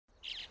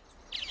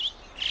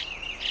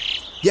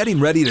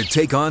Getting ready to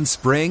take on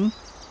spring?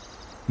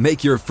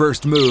 Make your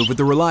first move with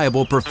the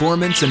reliable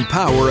performance and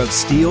power of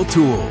Steel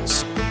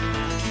tools.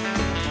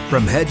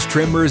 From hedge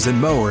trimmers and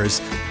mowers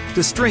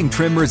to string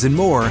trimmers and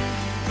more,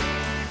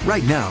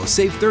 right now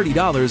save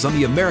 $30 on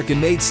the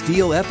American-made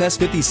Steel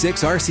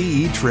FS56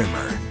 RCE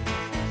trimmer.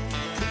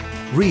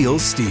 Real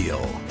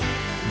Steel.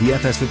 The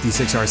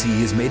FS56 RCE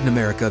is made in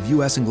America of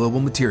U.S. and global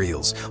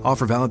materials.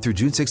 Offer valid through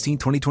June 16,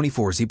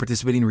 2024. See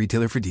participating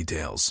retailer for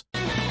details.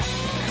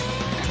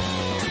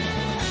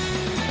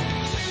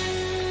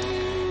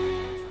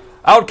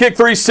 Outkick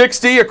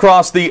 360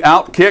 across the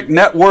Outkick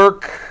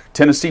Network.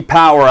 Tennessee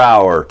Power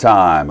Hour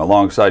time.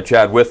 Alongside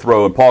Chad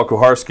Withrow and Paul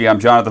Kuharski,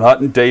 I'm Jonathan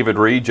Hutton, David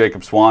Reed,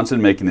 Jacob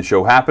Swanson making the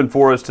show happen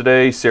for us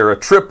today. Sarah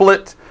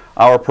Triplett,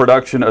 our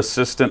production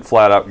assistant,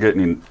 flat out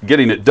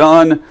getting it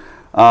done.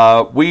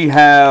 We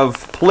have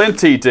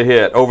plenty to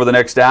hit over the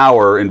next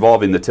hour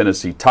involving the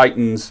Tennessee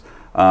Titans.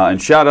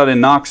 And shout out in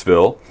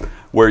Knoxville,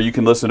 where you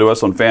can listen to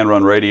us on Fan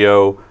Run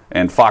Radio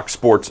and Fox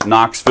Sports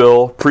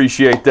Knoxville.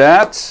 Appreciate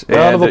that.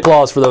 Round of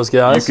applause for those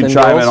guys. You can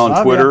chime in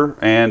on Twitter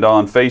and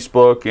on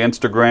Facebook,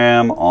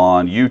 Instagram,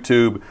 on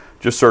YouTube.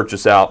 Just search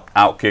us out,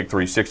 Outkick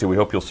 360. We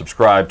hope you'll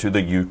subscribe to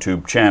the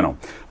YouTube channel.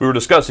 We were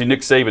discussing Nick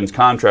Saban's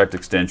contract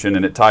extension,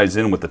 and it ties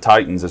in with the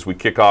Titans as we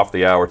kick off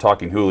the hour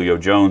talking Julio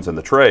Jones and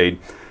the trade,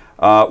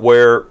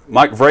 where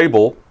Mike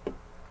Vrabel,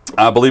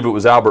 I believe it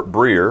was Albert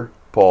Breer,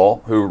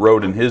 Paul, who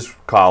wrote in his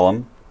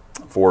column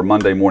for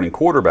Monday Morning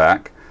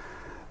Quarterback,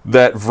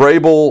 that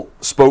Vrabel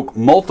spoke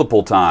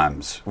multiple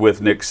times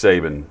with Nick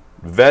Saban,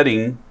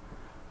 vetting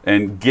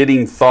and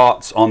getting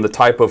thoughts on the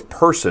type of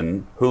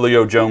person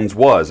Julio Jones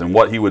was and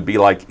what he would be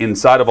like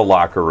inside of a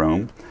locker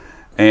room,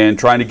 and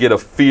trying to get a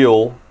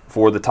feel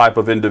for the type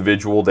of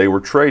individual they were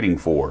trading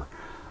for.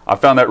 I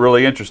found that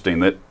really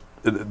interesting, that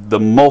the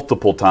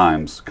multiple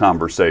times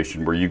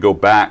conversation where you go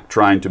back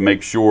trying to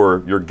make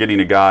sure you're getting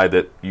a guy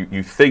that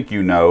you think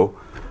you know,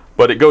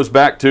 but it goes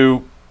back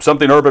to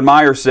something Urban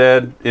Meyer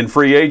said in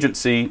free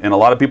agency, and a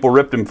lot of people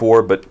ripped him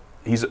for, but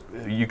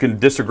you can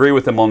disagree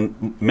with him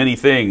on many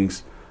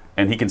things,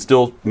 and he can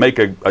still make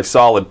a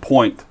solid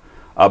point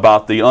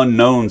about the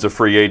unknowns of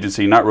free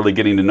agency, not really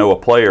getting to know a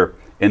player.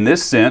 In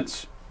this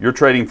sense, you're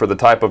trading for the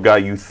type of guy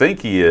you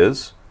think he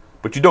is,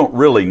 but you don't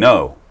really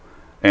know.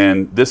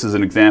 And this is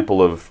an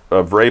example of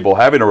Vrabel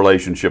having a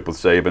relationship with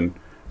Saban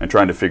and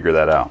trying to figure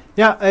that out.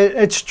 Yeah,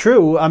 it's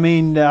true. I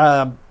mean,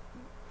 we're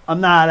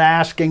not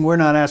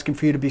asking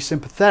for you to be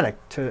sympathetic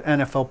to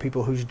NFL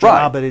people whose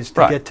job it is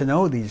to get to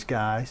know these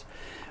guys.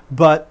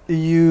 But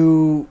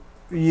you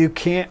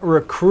can't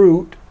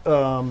recruit,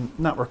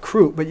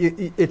 but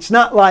it's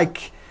not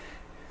like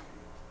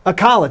a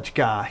college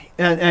guy.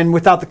 And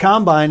without the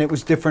combine, it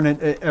was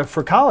different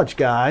for college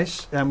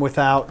guys, and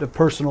without the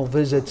personal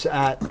visits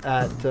at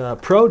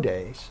pro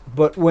days.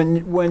 But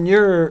when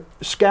you're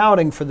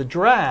scouting for the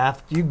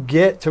draft, you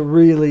get to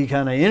really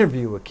kind of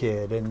interview a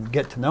kid and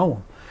get to know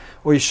him.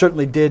 Well, you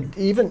certainly did,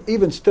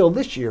 even still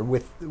this year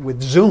with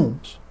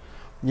Zooms.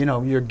 You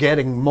know, you're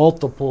getting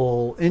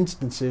multiple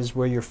instances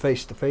where you're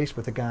face to face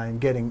with a guy and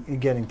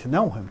getting to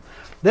know him.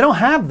 They don't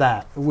have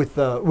that with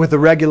a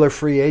regular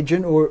free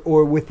agent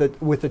or with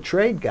a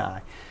trade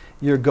guy.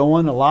 You're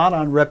going a lot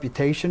on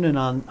reputation and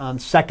on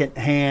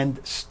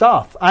second-hand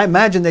stuff. I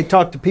imagine they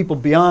talk to people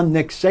beyond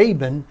Nick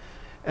Saban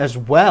as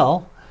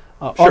well.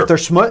 Sure.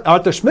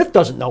 Arthur Smith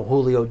doesn't know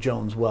Julio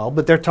Jones well,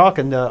 but they're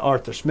talking to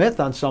Arthur Smith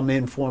on some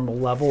informal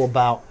level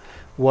about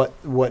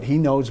what he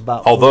knows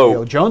about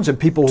Julio Jones, and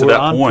people who are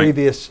on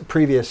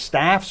previous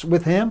staffs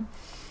with him.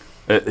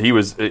 I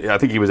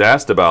think he was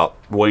asked about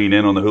weighing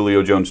in on the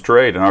Julio Jones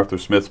trade, and Arthur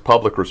Smith's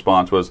public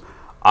response was,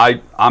 I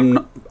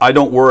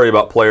don't worry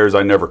about players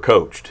I never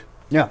coached.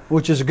 Yeah,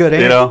 which is a good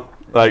answer. You know,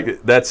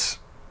 like that's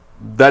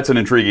an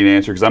intriguing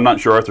answer, because I'm not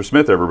sure Arthur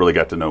Smith ever really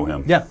got to know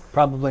him. Yeah,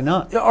 probably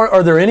not.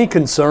 Are there any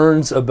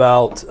concerns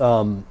about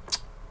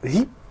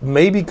he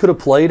maybe could have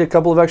played a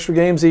couple of extra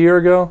games a year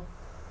ago,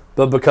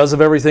 but because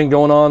of everything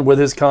going on with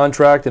his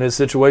contract and his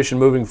situation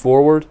moving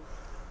forward,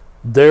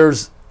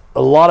 there's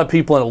a lot of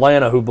people in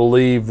Atlanta who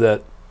believe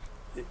that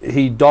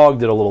he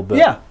dogged it a little bit.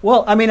 Yeah,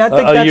 well, I mean, I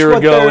think a that's year what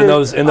ago in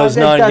those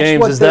 9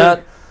 games.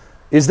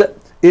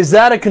 Is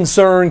that a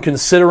concern,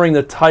 considering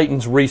the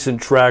Titans'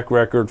 recent track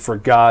record for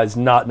guys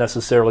not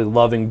necessarily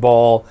loving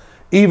ball,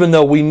 even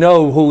though we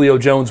know Julio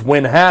Jones,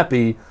 when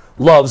happy,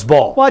 loves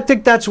ball? Well, I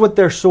think that's what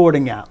they're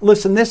sorting out.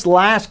 Listen, this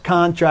last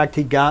contract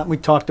he got, we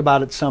talked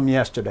about it some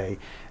yesterday.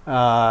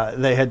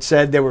 They had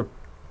said they were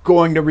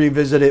going to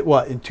revisit it,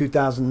 in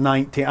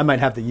 2019? I might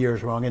have the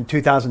years wrong. In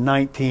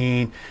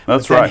 2019.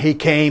 That's right. He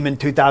came in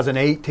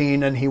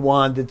 2018 and he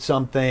wanted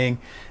something,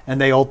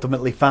 and they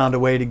ultimately found a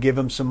way to give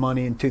him some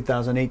money in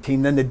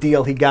 2018. Then the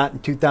deal he got in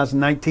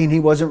 2019 he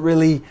wasn't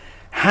really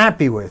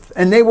happy with,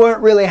 and they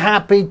weren't really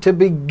happy to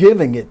be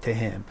giving it to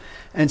him.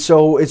 And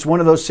so it's one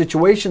of those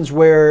situations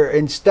where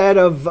instead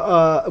of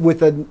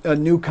with a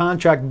new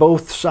contract,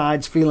 both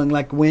sides feeling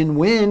like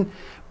win-win,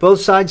 both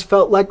sides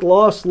felt like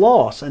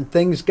loss, and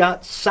things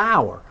got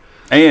sour.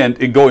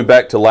 And going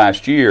back to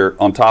last year,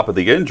 on top of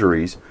the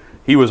injuries,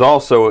 he was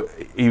also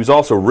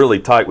really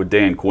tight with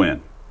Dan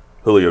Quinn.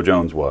 Julio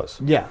Jones was.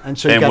 Yeah, and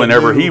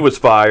whenever he was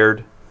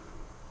fired,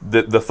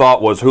 the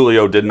thought was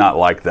Julio did not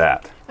like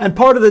that. And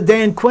part of the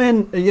Dan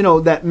Quinn,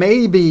 that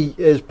maybe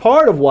is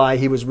part of why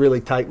he was really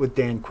tight with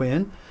Dan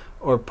Quinn,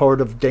 or part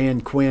of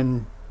Dan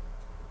Quinn,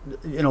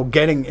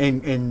 getting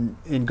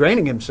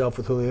ingraining himself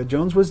with Julio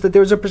Jones, was that there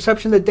was a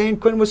perception that Dan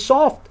Quinn was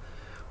soft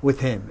with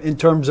him in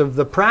terms of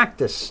the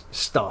practice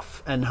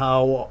stuff and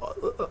how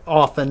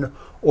often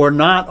or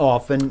not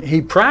often he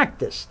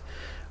practiced.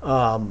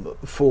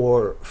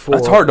 For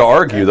that's hard to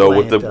argue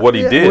Atlanta. Though with what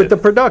he did with the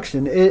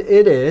production.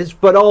 It is,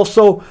 but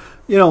also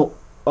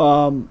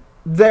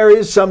there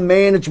is some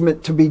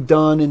management to be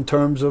done in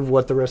terms of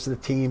what the rest of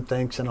the team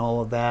thinks and all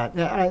of that.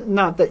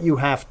 Not that you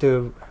have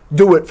to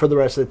do it for the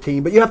rest of the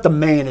team, but you have to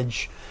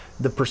manage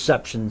the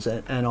perceptions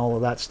and all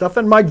of that stuff.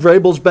 And Mike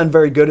Vrabel's been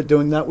very good at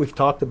doing that. We've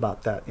talked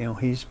about that.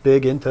 He's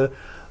big into.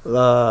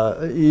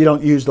 You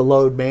don't use the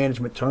load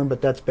management term,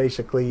 but that's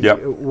basically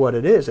what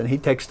it is. And he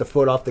takes the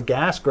foot off the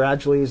gas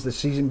gradually as the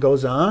season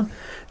goes on,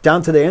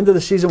 down to the end of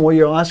the season where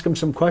you'll ask him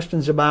some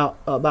questions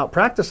about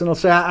practice, and he'll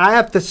say, I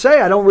have to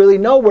say, I don't really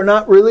know. We're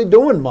not really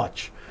doing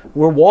much.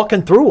 We're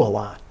walking through a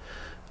lot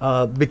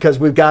because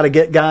we've got to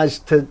get guys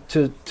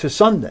to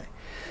Sunday.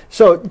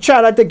 So,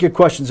 Chad, I think your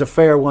question's a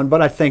fair one,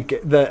 but I think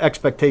the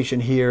expectation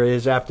here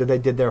is after they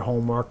did their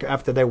homework,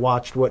 after they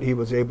watched what he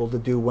was able to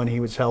do when he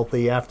was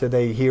healthy, after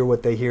they hear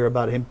what they hear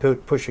about him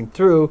pushing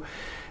through,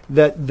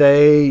 that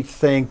they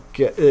think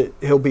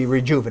he'll be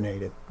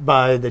rejuvenated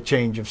by the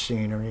change of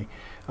scenery.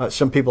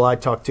 Some people I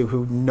talk to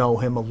who know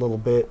him a little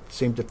bit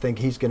seem to think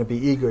he's going to be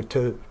eager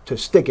to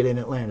stick it in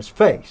Atlanta's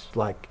face,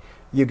 like,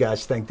 you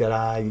guys think that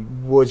I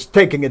was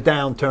taking a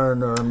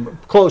downturn or I'm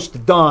close to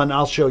done,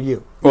 I'll show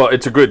you. Well,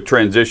 it's a good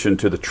transition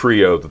to the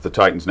trio that the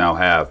Titans now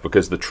have,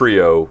 because the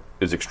trio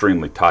is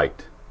extremely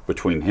tight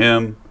between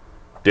him,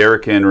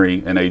 Derrick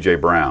Henry, and A.J.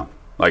 Brown.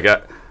 Like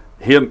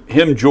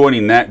him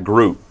joining that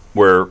group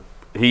where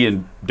he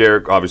and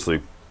Derrick, obviously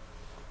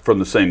from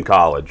the same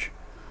college,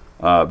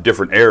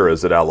 different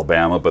eras at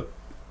Alabama, but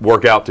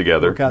work out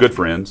together, good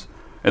friends.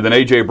 And then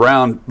A.J.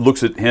 Brown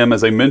looks at him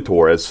as a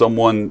mentor, as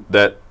someone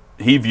that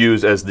he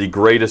views as the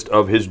greatest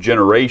of his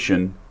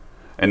generation,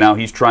 and now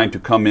he's trying to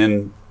come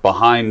in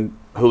behind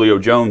Julio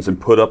Jones and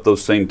put up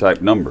those same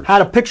type numbers.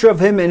 Had a picture of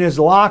him in his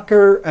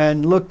locker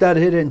and looked at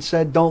it and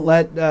said, "Don't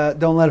let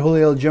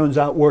Julio Jones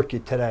outwork you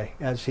today,"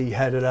 as he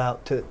headed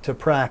out to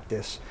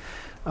practice.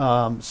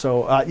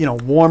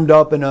 Warmed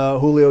up in a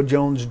Julio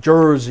Jones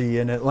jersey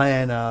in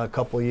Atlanta a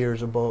couple of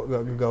years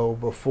ago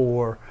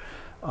before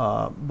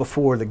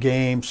the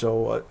game.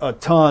 So a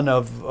ton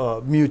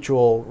of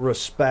mutual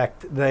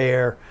respect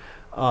there.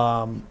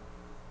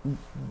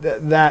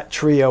 That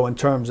trio in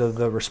terms of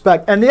the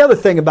respect. And the other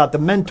thing about the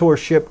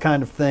mentorship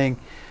kind of thing,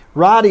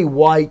 Roddy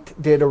White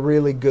did a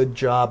really good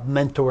job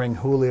mentoring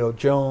Julio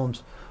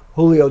Jones.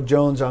 Julio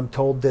Jones, I'm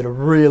told, did a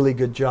really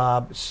good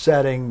job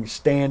setting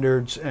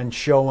standards and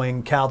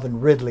showing Calvin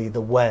Ridley the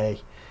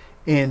way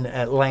in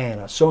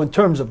Atlanta. So in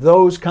terms of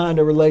those kind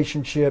of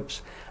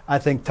relationships, I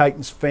think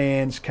Titans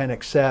fans can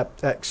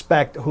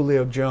expect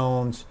Julio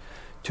Jones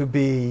to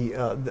be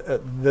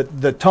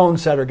the tone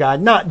setter guy,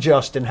 not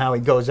just in how he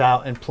goes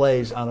out and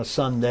plays on a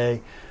Sunday,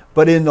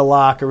 but in the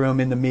locker room,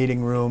 in the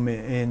meeting room,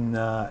 in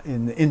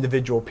the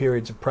individual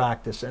periods of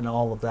practice and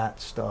all of that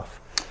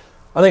stuff.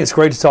 I think it's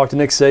great to talk to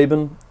Nick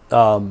Saban.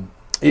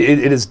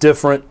 It is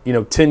different,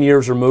 10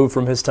 years removed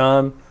from his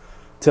time,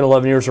 10,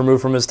 11 years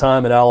removed from his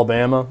time at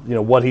Alabama,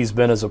 what he's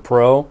been as a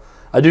pro.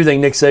 I do think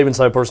Nick Saban's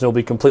type of person will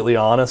be completely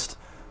honest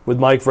with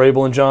Mike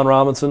Vrabel and John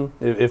Robinson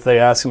if they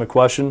ask him a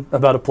question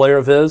about a player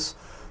of his.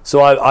 So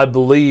I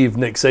believe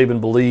Nick Saban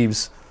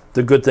believes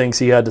the good things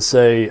he had to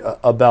say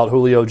about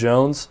Julio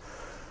Jones.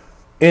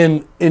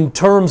 In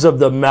terms of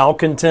the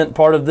malcontent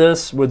part of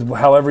this, with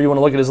however you want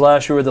to look at his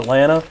last year with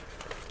Atlanta,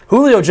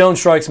 Julio Jones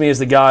strikes me as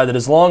the guy that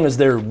as long as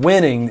they're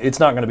winning, it's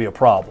not going to be a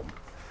problem.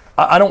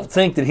 I don't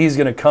think that he's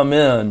going to come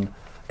in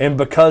and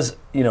because,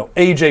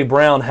 A.J.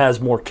 Brown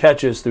has more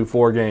catches through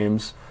 4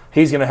 games,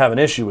 he's going to have an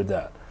issue with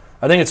that.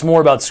 I think it's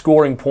more about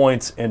scoring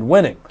points and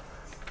winning.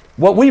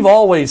 What we've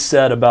always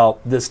said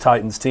about this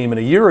Titans team, and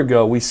a year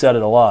ago we said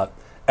it a lot,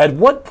 at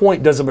what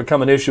point does it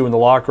become an issue in the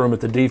locker room if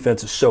the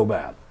defense is so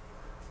bad?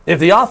 If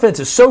the offense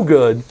is so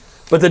good,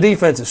 but the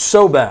defense is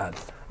so bad,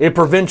 it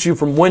prevents you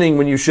from winning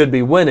when you should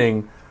be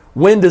winning,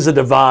 when does a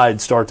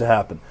divide start to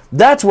happen?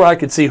 That's where I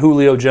could see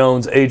Julio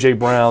Jones, A.J.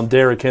 Brown,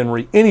 Derrick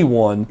Henry,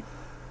 anyone,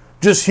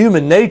 just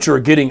human nature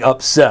getting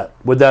upset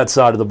with that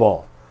side of the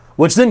ball.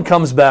 Which then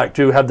comes back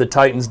to, have the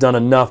Titans done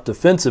enough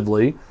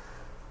defensively?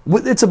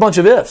 It's a bunch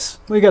of ifs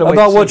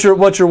about what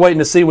you're waiting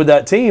to see with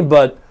that team,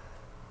 but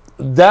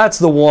that's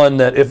the one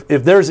that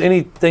if there's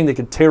anything that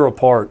could tear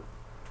apart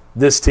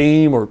this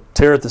team or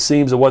tear at the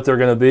seams of what they're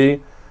going to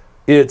be,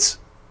 it's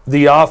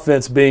the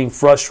offense being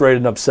frustrated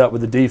and upset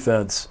with the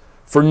defense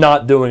for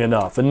not doing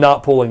enough and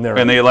not pulling their.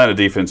 And the Atlanta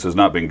defense has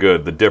not been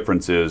good. The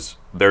difference is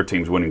their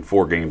team's winning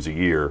 4 games a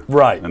year,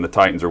 right? And the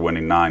Titans are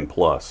winning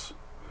 9+.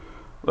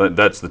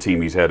 That's the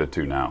team he's headed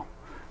to now.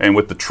 And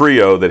with the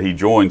trio that he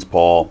joins,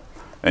 Paul,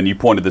 and you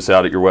pointed this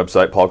out at your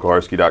website,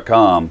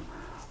 paulkuharsky.com,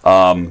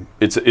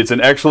 it's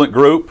an excellent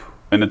group,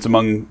 and it's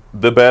among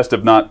the best,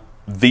 if not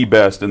the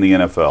best, in the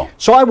NFL.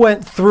 So I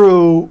went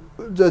through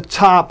the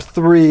top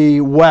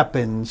 3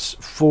 weapons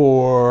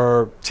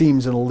for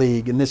teams in the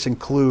league, and this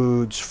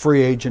includes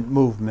free agent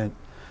movement.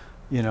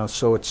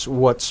 So it's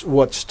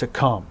what's to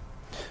come.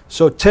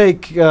 So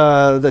take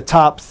the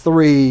top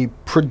 3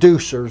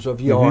 producers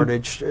of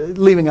yardage,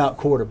 leaving out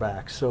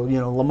quarterbacks. So,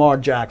 Lamar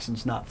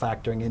Jackson's not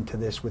factoring into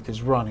this with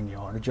his running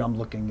yardage. I'm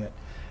looking at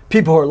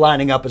people who are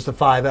lining up as the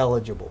 5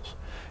 eligibles.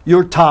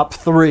 Your top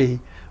 3,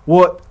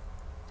 what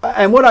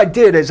I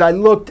did is I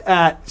looked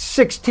at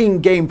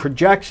 16-game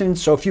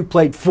projections. So if you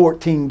played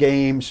 14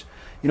 games,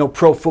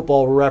 Pro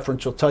Football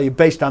Reference will tell you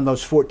based on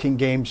those 14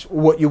 games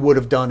what you would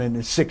have done in a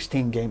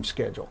 16-game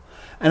schedule.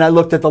 And I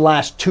looked at the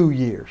last 2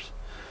 years.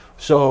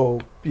 So,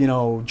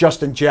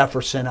 Justin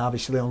Jefferson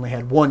obviously only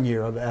had 1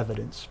 year of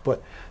evidence.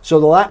 But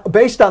so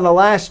based on the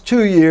last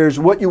 2 years,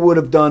 what you would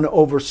have done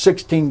over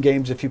 16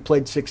 games if you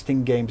played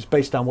 16 games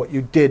based on what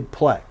you did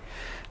play.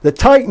 The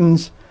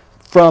Titans,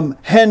 from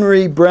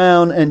Henry,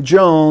 Brown, and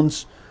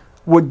Jones,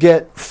 would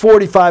get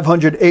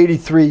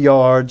 4,583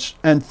 yards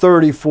and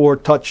 34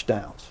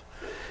 touchdowns.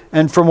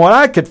 And from what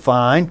I could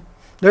find,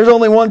 there's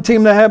only one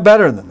team that had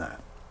better than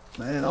that.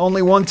 And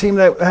only one team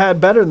that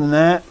had better than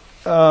that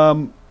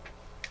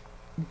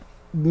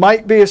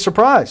might be a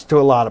surprise to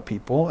a lot of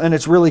people, and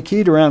it's really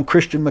keyed around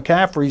Christian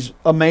McCaffrey's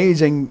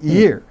amazing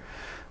year.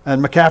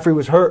 And McCaffrey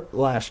was hurt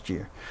last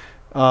year.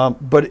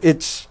 But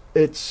it's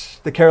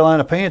the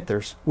Carolina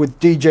Panthers with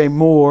DJ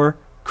Moore,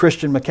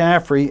 Christian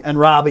McCaffrey, and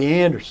Robbie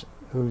Anderson,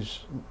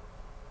 who's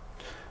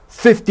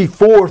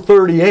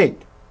 54-38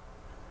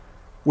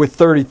 with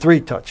 33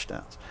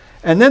 touchdowns.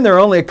 And then there are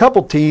only a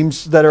couple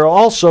teams that are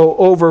also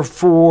over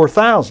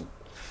 4,000.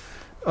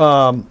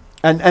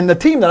 And the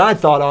team that I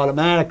thought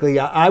automatically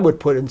I would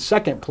put in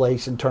second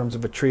place in terms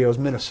of a trio is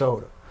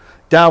Minnesota.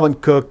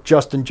 Dalvin Cook,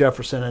 Justin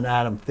Jefferson, and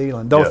Adam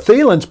Thielen. Though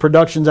Thielen's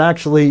production's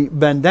actually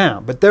been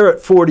down, but they're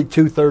at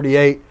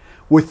 42-38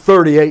 with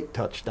 38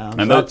 touchdowns.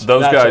 And those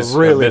guys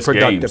really have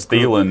missed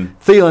games.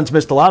 Thielen's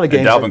missed a lot of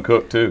games. And Dalvin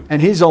Cook, too.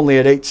 And he's only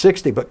at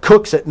 860, but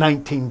Cook's at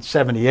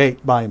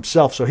 1978 by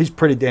himself, so he's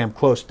pretty damn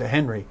close to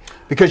Henry.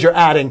 Because you're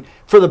adding,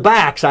 for the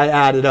backs, I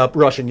added up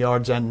rushing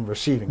yards and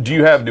receiving yards. Do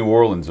you have New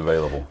Orleans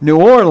available? New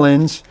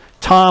Orleans,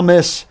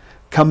 Thomas,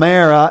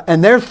 Kamara,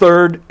 and their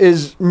third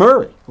is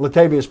Murray,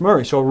 Latavius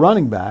Murray, so a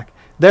running back.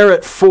 They're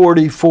at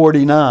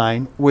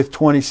 40-49 with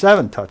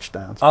 27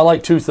 touchdowns. I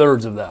like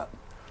 2/3 of that.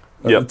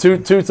 Yep.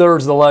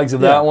 Two-thirds of the legs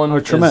of that one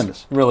are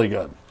tremendous. Really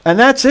good. And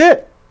that's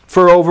it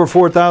for over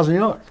 4,000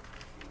 yards.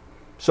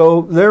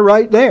 So they're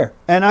right there.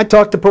 And I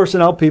talked to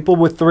personnel people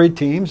with 3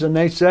 teams, and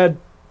they said,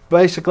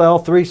 basically all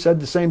 3 said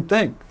the same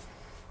thing.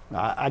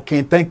 I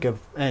can't think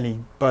of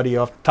anybody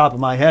off the top of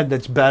my head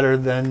that's better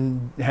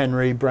than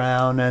Henry,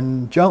 Brown,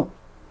 and Jones.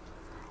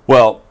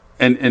 Well,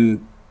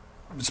 and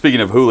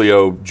speaking of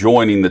Julio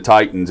joining the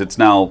Titans, it's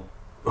now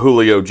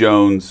Julio,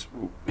 Jones,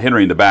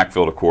 Henry in the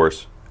backfield, of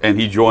course. And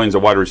he joins a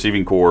wide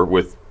receiving core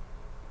with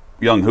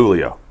young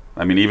Julio.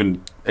 I mean,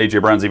 even A.J.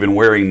 Brown's even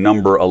wearing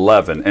number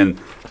 11. And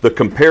the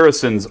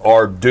comparisons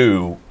are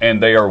due,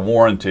 and they are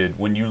warranted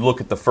when you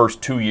look at the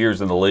first 2 years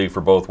in the league for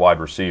both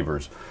wide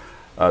receivers.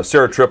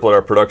 Sarah Triplett,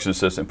 our production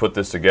assistant, put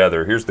this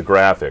together. Here's the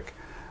graphic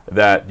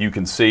that you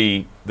can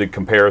see the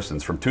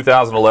comparisons from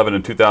 2011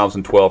 and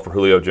 2012 for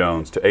Julio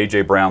Jones to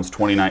A.J. Brown's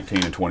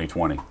 2019 and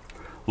 2020.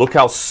 Look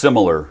how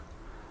similar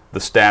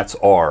the stats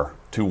are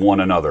to one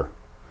another.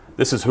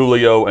 This is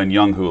Julio and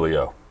young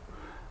Julio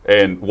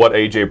and what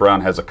A.J.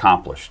 Brown has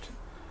accomplished.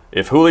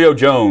 If Julio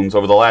Jones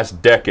over the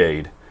last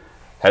decade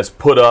has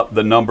put up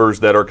the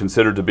numbers that are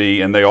considered to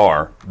be, and they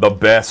are, the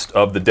best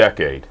of the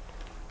decade,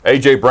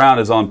 A.J. Brown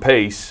is on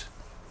pace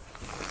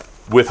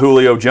with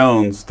Julio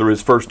Jones through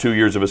his first 2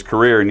 years of his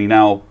career, and he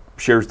now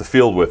shares the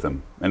field with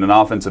him and an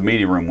offensive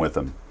media room with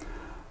him.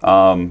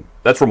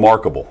 That's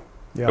remarkable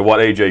at what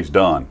A.J.'s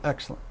done.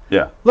 Excellent.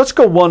 Yeah. Let's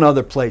go one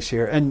other place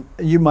here, and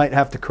you might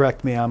have to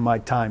correct me on my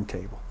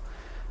timetable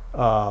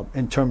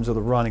in terms of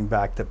the running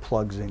back that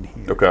plugs in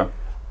here. Okay.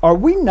 Are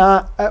we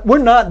not? We're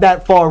not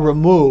that far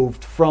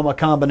removed from a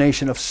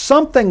combination of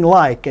something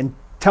like, and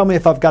tell me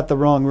if I've got the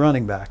wrong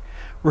running back,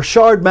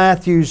 Rashard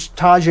Matthews,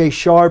 Tajay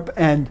Sharp,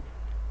 and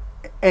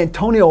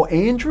Antonio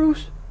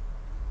Andrews?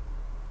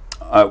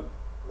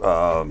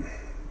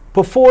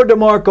 Before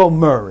DeMarco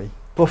Murray.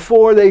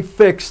 Before they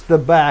fixed the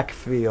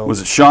backfield.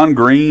 Was it Sean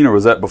Green or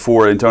was that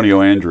before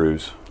Antonio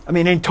Andrews? I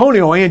mean,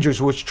 Antonio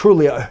Andrews was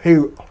truly a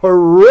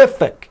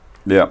horrific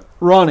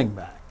running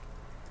back.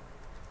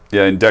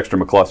 Yeah, and Dexter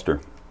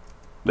McCluster.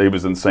 He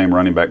was in the same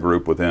running back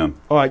group with him.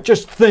 All right,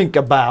 just think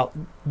about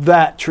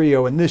that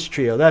trio and this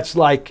trio. That's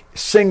like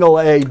single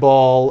A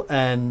ball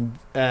and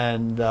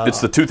it's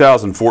the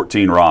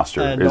 2014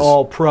 roster and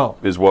all pro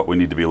is what we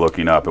need to be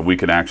looking up, and we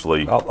can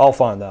actually. I'll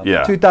find that.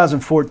 Yeah,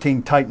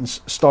 2014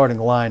 Titans starting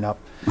lineup.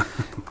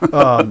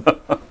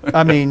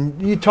 I mean,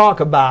 you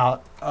talk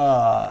about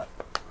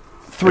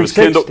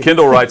 360.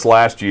 Kendall Wright's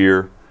last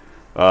year.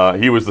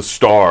 He was the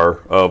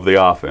star of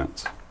the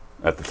offense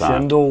at the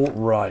time. Kendall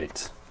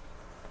Wright.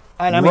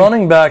 And I mean,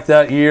 running back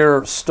that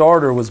year,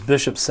 starter was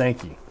Bishop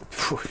Sankey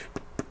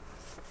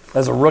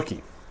as a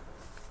rookie.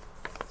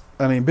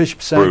 I mean,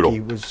 Bishop Sankey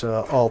was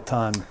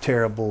all-time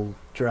terrible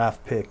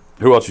draft pick.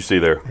 Who else you see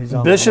there?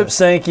 Bishop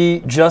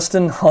Sankey,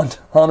 Justin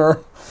Hunter,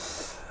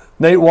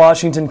 Nate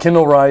Washington,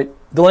 Kendall Wright,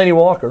 Delaney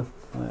Walker.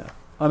 Yeah.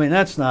 I mean,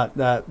 that's not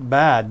that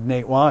bad,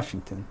 Nate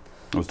Washington.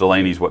 It was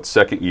Delaney's,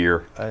 second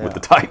year with the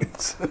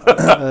Titans.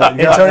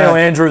 Antonio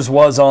Andrews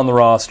was on the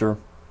roster.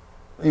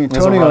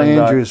 Antonio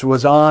Andrews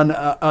was on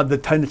the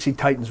Tennessee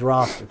Titans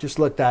roster. Just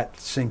let that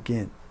sink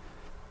in.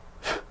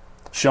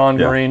 Sean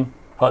Green,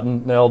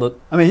 Hutton nailed it.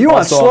 I mean, you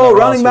want slow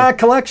running back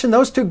collection?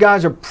 Those two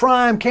guys are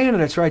prime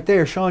candidates right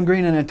there, Sean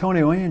Green and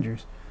Antonio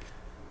Andrews.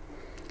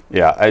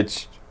 Yeah,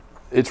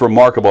 it's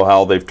remarkable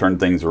how they've turned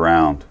things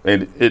around.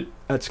 And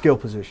at skill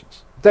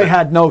positions. They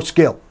had no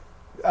skill.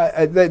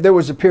 There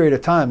was a period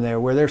of time there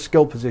where their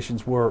skill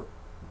positions were,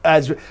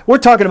 as we're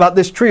talking about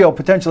this trio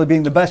potentially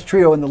being the best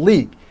trio in the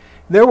league.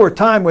 There were a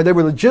time where they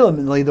were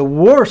legitimately the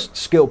worst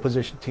skill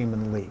position team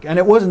in the league, and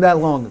it wasn't that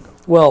long ago.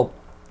 Well,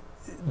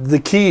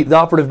 the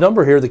operative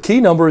number here, the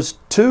key number is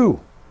 2.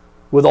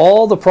 With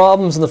all the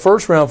problems in the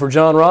first round for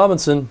John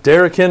Robinson,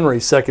 Derrick Henry,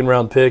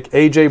 second-round pick,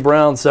 A.J.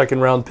 Brown,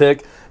 second-round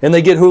pick, and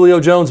they get Julio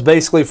Jones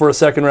basically for a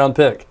second-round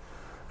pick,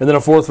 and then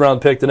a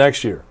fourth-round pick the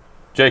next year.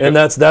 Jacob, and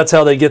that's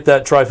how they get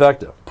that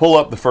trifecta. Pull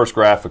up the first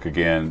graphic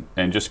again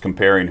and just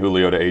comparing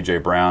Julio to A.J.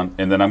 Brown,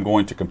 and then I'm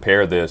going to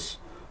compare this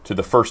to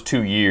the first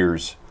 2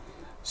 years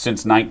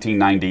since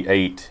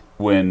 1998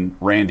 when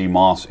Randy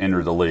Moss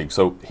entered the league.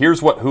 So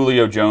here's what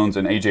Julio Jones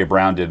and A.J.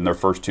 Brown did in their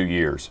first 2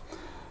 years.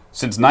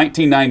 Since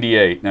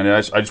 1998, and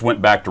I just went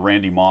back to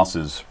Randy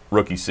Moss's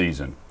rookie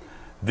season,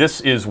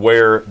 this is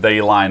where they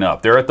line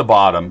up. They're at the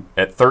bottom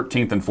at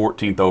 13th and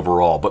 14th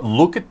overall. But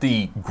look at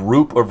the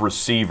group of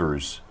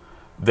receivers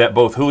that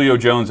both Julio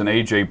Jones and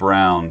A.J.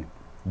 Brown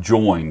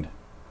joined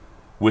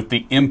with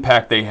the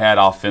impact they had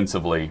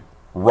offensively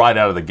right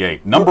out of the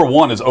gate. Number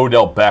 1 is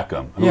Odell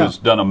Beckham, who has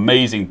done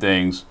amazing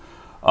things.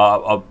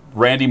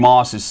 Randy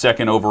Moss is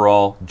second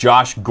overall.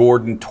 Josh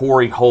Gordon,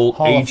 Torrey Holt,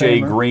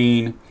 A.J.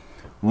 Green,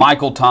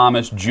 Michael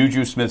Thomas,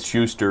 Juju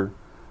Smith-Schuster,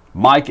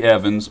 Mike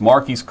Evans,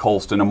 Marquise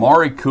Colston,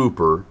 Amari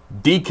Cooper,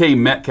 DK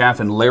Metcalf,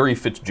 and Larry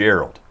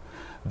Fitzgerald.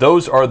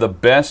 Those are the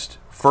best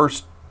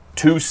first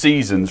 2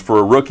 seasons for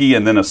a rookie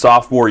and then a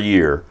sophomore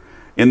year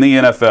in the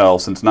NFL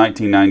since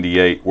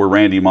 1998, where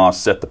Randy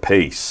Moss set the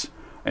pace.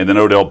 And then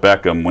Odell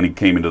Beckham, when he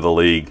came into the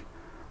league,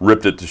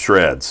 ripped it to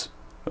shreds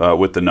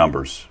with the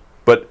numbers.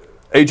 But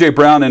A.J.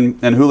 Brown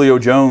and Julio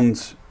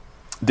Jones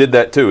did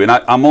that too. And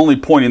I'm only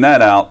pointing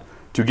that out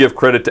to give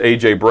credit to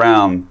A.J.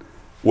 Brown,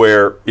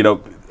 where,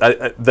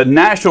 the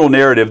national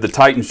narrative, the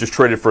Titans just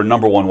traded for a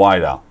number 1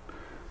 wideout.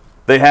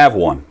 They have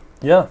one.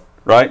 Yeah.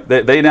 Right?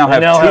 They now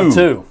have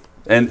two.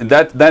 And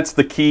that's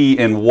the key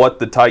in what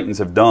the Titans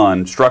have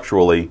done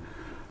structurally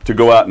to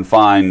go out and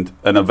find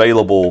an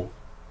available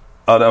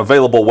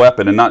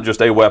weapon, and not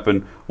just a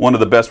weapon, one of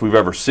the best we've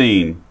ever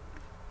seen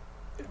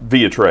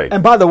via trade.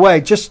 And by the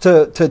way, just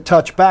to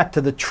touch back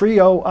to the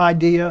trio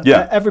idea,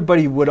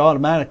 everybody would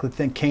automatically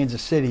think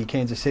Kansas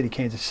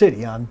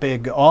City on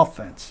big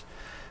offense.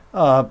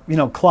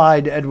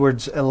 Clyde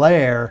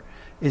Edwards-Helaire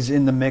is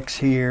in the mix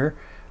here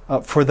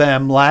for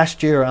them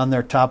last year on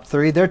their top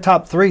 3. Their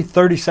top 3,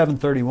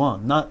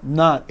 37-31,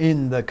 not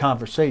in the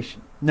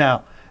conversation.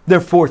 Now,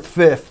 their 4th,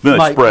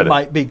 5th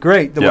might be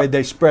great the way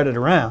they spread it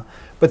around.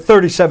 But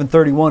 37,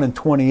 31, and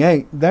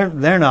 28,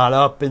 they're not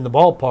up in the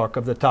ballpark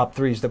of the top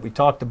 3s that we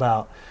talked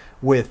about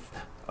with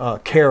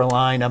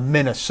Carolina,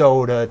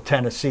 Minnesota,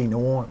 Tennessee, New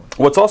Orleans.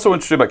 What's also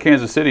interesting about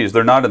Kansas City is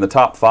they're not in the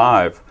top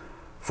 5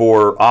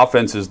 for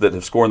offenses that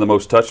have scored the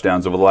most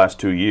touchdowns over the last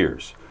 2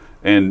 years.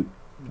 And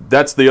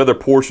that's the other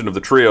portion of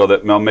the trio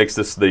that now makes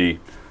this the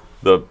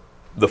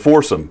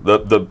foursome,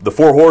 the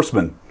 4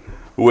 horsemen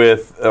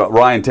with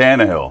Ryan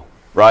Tannehill,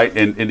 right?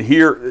 And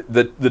here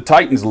the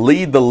Titans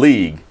lead the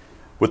league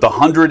with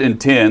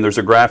 110, there's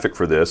a graphic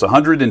for this,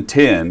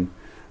 110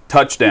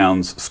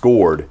 touchdowns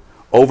scored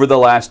over the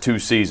last 2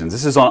 seasons.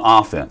 This is on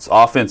offense,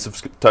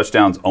 offensive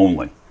touchdowns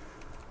only.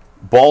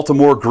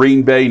 Baltimore,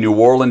 Green Bay, New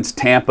Orleans,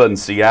 Tampa, and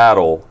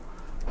Seattle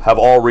have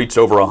all reached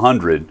over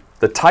 100.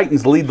 The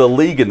Titans lead the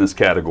league in this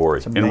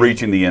category in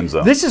reaching the end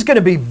zone. This is going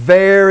to be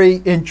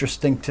very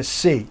interesting to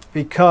see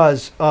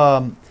because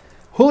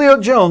Julio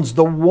Jones,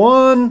 the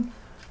one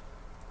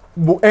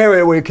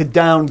area where you could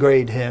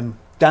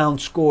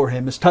downscore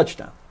him is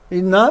touchdown.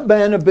 He's not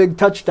been a big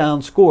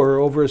touchdown scorer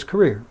over his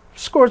career.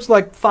 Scores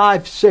like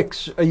 5,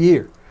 6 a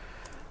year.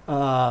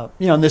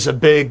 And this is a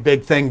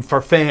big thing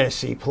for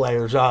fantasy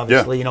players,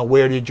 obviously. Yeah.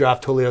 Where do you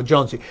draft Julio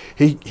Jones?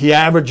 He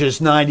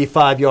averages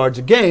 95 yards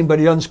a game, but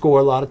he doesn't score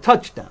a lot of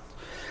touchdowns.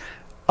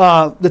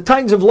 The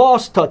Titans have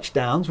lost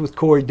touchdowns with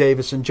Corey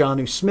Davis and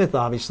Jonnu Smith,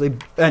 obviously,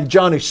 and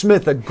Jonnu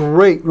Smith, a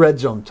great red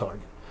zone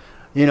target.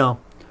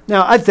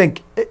 Now, I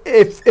think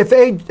if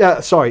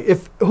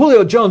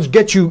Julio Jones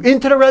gets you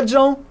into the red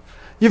zone,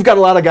 you've got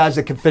a lot of guys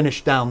that can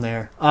finish down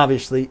there,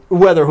 obviously,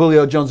 whether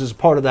Julio Jones is a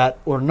part of that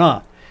or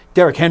not.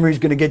 Derrick Henry's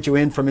going to get you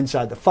in from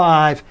inside the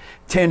 5.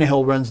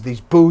 Tannehill runs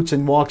these boots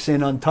and walks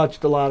in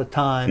untouched a lot of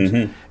times.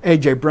 Mm-hmm.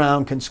 A.J.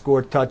 Brown can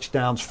score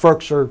touchdowns.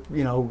 Firkser,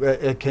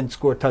 can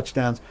score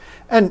touchdowns.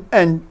 And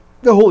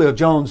the Julio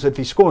Jones, if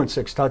he's scoring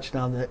 6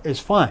 touchdowns, is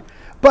fine.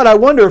 But I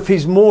wonder if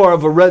he's more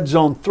of a red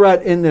zone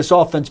threat in this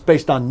offense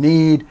based on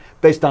need,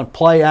 based on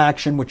play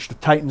action, which the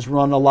Titans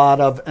run a lot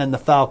of and the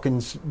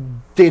Falcons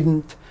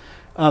didn't.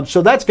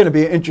 So that's going to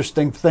be an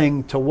interesting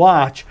thing to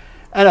watch.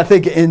 And I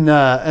think and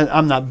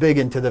I'm not big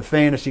into the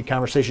fantasy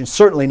conversation,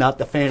 certainly not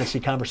the fantasy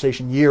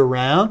conversation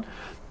year-round,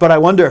 but I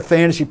wonder if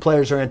fantasy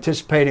players are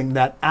anticipating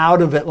that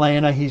out of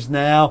Atlanta he's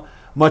now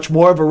much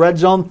more of a red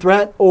zone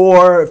threat,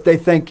 or if they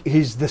think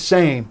he's the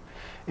same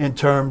in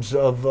terms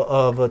of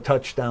a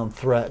touchdown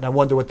threat. And I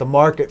wonder what the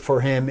market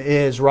for him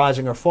is,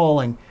 rising or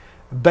falling,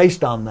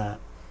 based on that.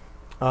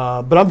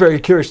 But I'm very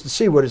curious to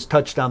see what his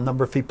touchdown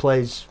number, if he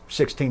plays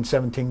 16,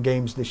 17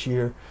 games this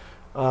year,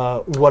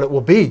 what it will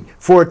be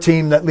for a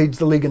team that leads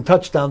the league in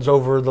touchdowns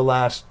over the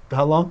last,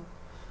 how long?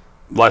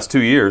 Last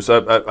 2 years.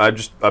 I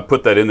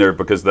put that in there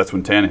because that's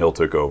when Tannehill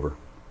took over.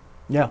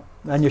 Yeah,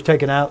 and you're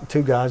taking out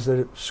 2 guys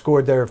that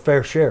scored their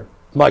fair share.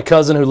 My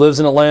cousin who lives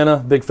in Atlanta,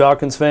 big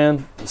Falcons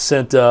fan,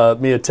 sent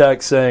me a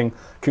text saying,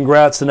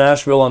 congrats to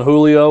Nashville on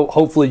Julio.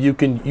 Hopefully you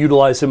can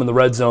utilize him in the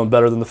red zone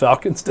better than the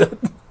Falcons did.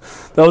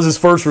 That was his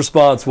first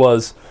response,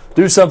 was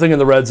do something in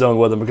the red zone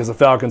with him because the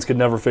Falcons could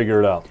never figure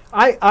it out.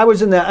 I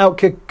was in the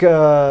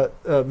Outkick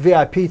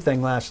VIP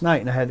thing last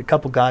night, and I had a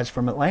couple guys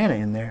from Atlanta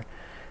in there.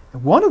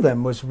 And one of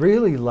them was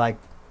really,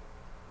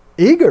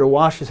 eager to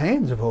wash his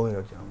hands of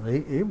Julio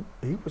Jones.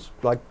 He was,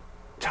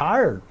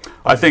 tired.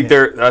 I think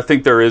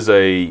there is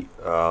a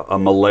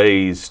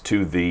malaise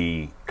to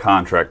the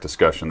contract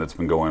discussion that's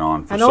been going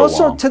on for so long. And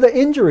also to the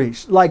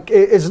injuries.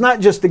 It's not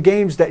just the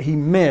games that he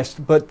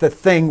missed, but the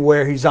thing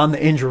where he's on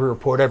the injury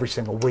report every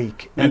single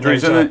week.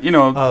 Injuries,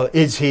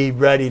 is he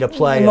ready to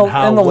play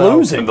and the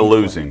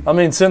losing. I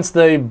mean, since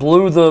they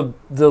blew the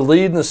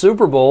lead in the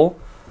Super Bowl,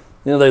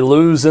 they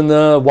lose in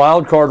the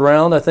wild card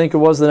round, I think it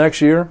was the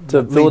next year,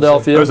 to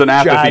Philadelphia. There's an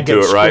apathy to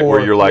it, right?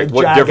 Where you're like,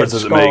 what difference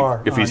does it make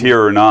if he's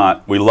here or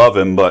not? We love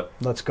him, but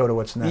let's go to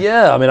what's next.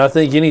 Yeah, I mean, I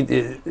think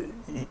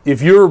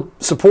if you're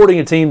supporting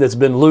a team that's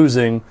been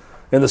losing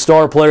and the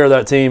star player of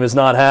that team is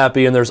not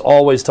happy and there's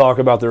always talk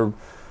about their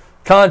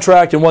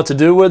contract and what to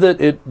do with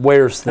it, it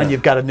wears thin. And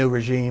you've got a new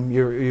regime.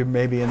 You're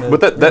maybe in the. But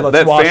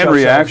that fan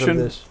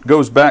reaction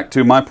goes back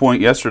to my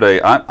point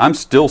yesterday. I'm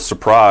still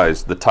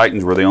surprised the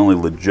Titans were the only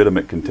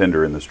legitimate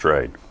contender in this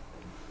trade.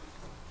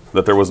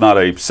 That there was not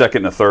a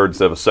second and a third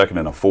instead of a second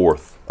and a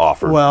fourth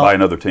offered by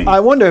another team.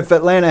 I wonder if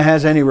Atlanta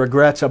has any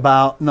regrets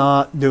about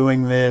not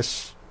doing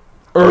this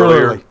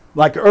early.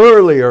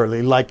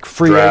 Early, like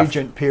free Draft.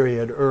 agent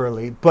period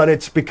early. But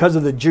it's because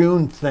of the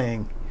June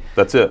thing.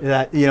 That's it.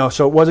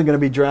 So it wasn't going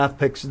to be draft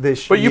picks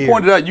this year. But you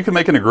pointed out you can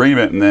make an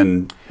agreement and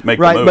then make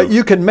the move. Right, but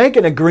you can make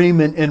an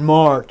agreement in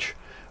March,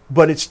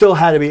 but it still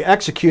had to be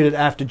executed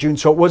after June,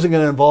 so it wasn't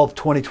going to involve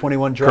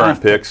 2021 draft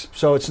current picks.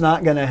 So it's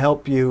not going to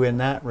help you in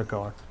that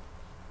regard.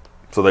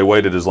 So they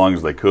waited as long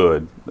as they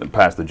could and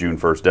passed the June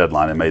 1st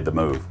deadline and made the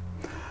move.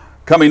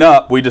 Coming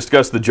up, we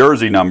discussed the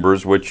jersey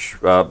numbers, which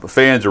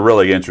fans are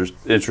really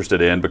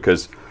interested in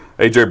because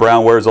A.J.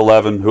 Brown wears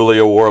 11.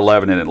 Julio wore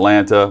 11 in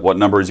Atlanta. What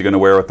number is he going to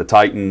wear with the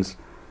Titans?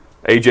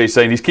 A.J.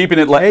 saying he's keeping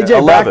it 11.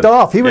 A.J. backed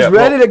off. He was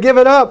ready to give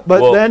it up,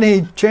 but then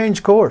he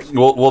changed course.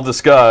 We'll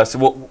discuss.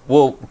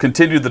 We'll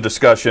continue the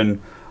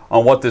discussion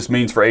on what this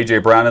means for A.J.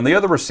 Brown and the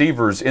other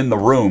receivers in the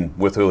room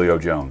with Julio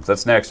Jones.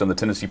 That's next on the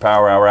Tennessee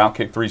Power Hour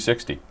Outkick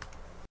 360.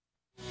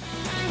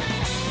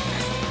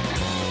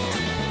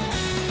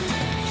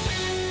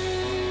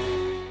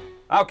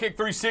 Outkick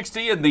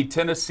 360 and the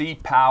Tennessee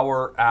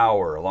Power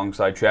Hour.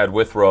 Alongside Chad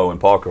Withrow and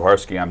Paul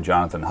Kuharsky, I'm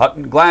Jonathan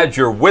Hutton. Glad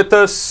you're with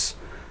us.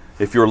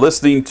 If you're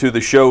listening to the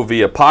show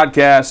via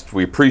podcast,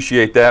 we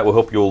appreciate that. We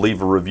hope you'll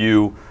leave a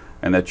review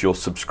and that you'll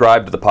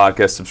subscribe to the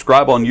podcast.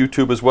 Subscribe on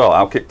YouTube as well,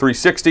 Outkick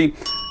 360.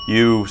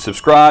 You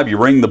subscribe, you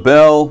ring the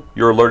bell,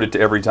 you're alerted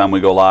to every time we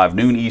go live,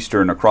 noon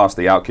Eastern across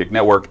the Outkick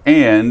network,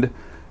 and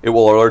it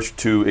will alert you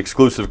to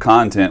exclusive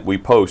content we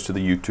post to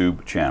the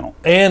YouTube channel.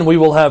 And we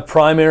will have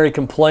primary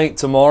complaint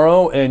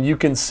tomorrow, and you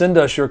can send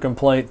us your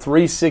complaint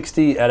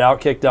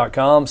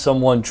 360@outkick.com.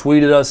 Someone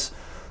tweeted us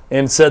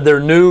and said they're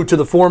new to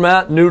the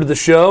format, new to the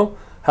show.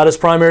 How does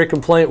primary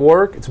complaint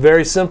work? It's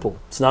very simple.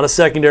 It's not a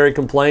secondary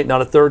complaint,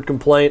 not a third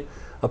complaint.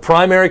 A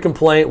primary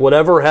complaint,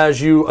 whatever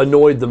has you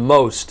annoyed the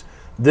most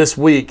this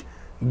week,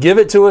 give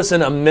it to us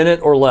in a minute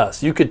or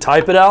less. You could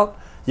type it out.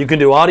 You can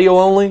do audio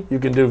only. You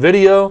can do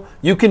video.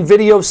 You can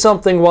video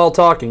something while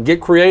talking.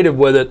 Get creative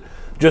with it.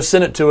 Just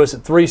send it to us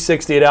at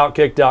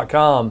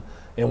 360@outkick.com,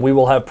 and we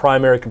will have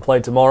primary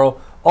complaint tomorrow.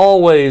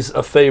 Always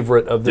a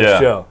favorite of this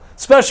show,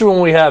 especially when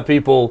we have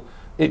people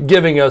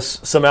giving us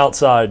some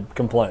outside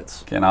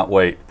complaints. Cannot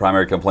wait.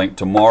 Primary complaint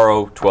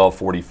tomorrow,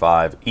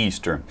 12:45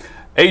 Eastern.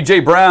 A.J.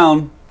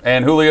 Brown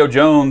and Julio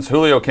Jones.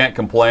 Julio can't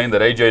complain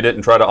that A.J.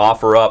 didn't try to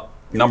offer up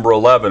number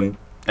 11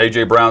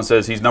 A.J. Brown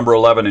says he's number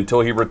 11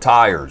 until he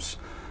retires.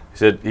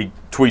 He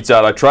tweets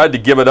out, I tried to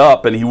give it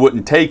up and he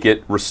wouldn't take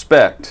it.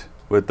 Respect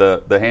with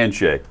the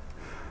handshake.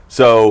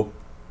 So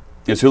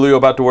is Julio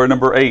about to wear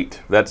number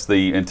 8? That's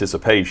the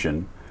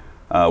anticipation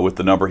with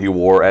the number he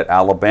wore at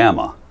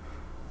Alabama.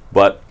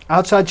 But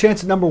outside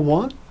chance at number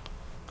 1?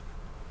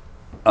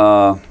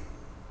 Well,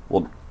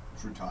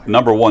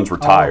 number 1's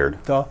retired.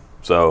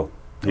 So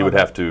he would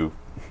have to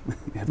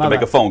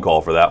make a phone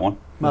call for that one.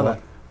 My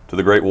bad. To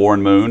the great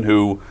Warren Moon,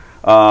 who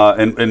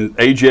and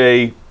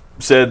AJ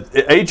said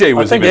AJ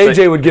was. I think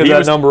AJ would give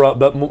that number up,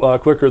 but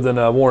quicker than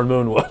Warren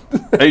Moon would.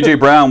 AJ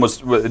Brown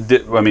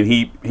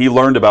he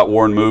learned about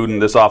Warren Moon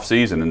this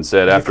offseason and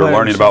said after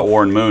learning about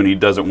Warren Moon, he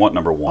doesn't want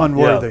number 1.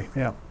 Unworthy,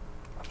 yeah.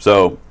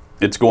 So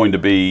it's going to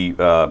be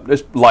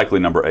it's likely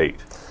number 8.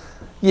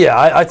 Yeah,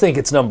 I think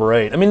it's number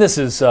 8. I mean, this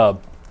is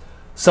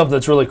something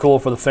that's really cool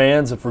for the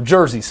fans and for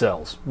jersey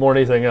sales more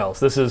than anything else.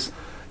 This is,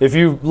 if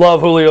you love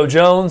Julio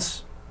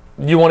Jones,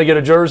 you want to get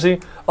a jersey,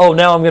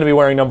 now I'm going to be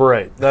wearing number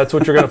 8. That's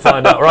what you're going to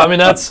find out. I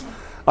mean,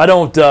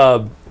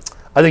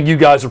 I think you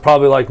guys are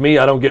probably like me.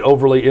 I don't get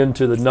overly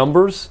into the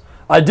numbers.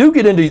 I do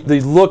get into the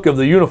look of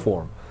the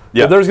uniform.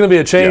 Yeah. If there's going to be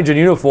a change in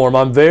uniform,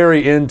 I'm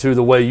very into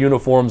the way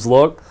uniforms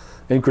look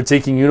and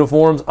critiquing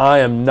uniforms. I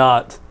am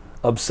not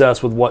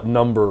obsessed with what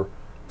number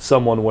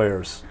someone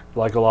wears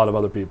like a lot of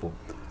other people.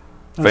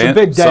 Some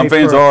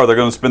fans are. They're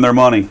going to spend their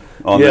money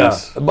on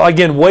this.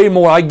 Again, way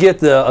more. I get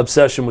the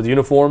obsession with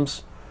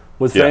uniforms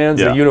with fans.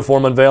 The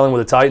uniform unveiling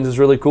with the Titans is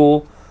really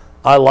cool.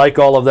 I like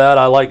all of that.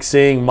 I like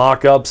seeing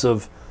mock-ups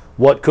of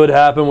what could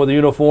happen with a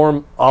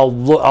uniform.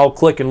 I'll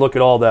click and look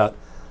at all that.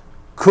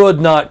 Could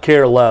not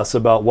care less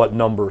about what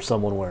number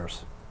someone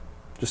wears.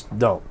 Just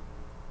don't.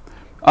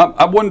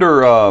 I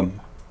wonder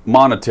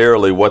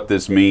monetarily what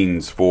this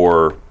means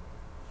for,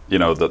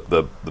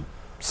 the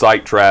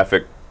site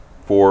traffic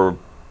for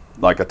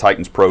like a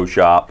Titans Pro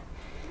Shop,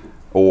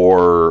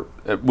 or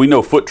we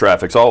know foot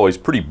traffic's always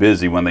pretty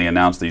busy when they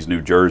announce these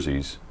new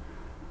jerseys,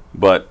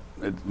 but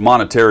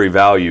monetary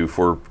value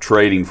for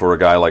trading for a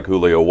guy like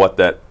Julio, what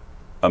that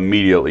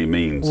immediately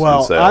means.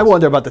 Well, I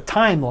wonder about the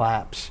time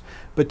lapse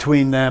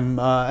between them,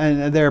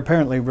 and they're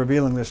apparently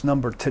revealing this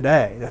number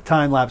today, the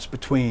time lapse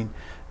between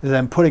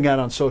them putting out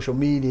on social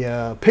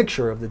media a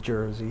picture of the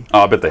jersey. Oh,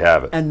 I bet they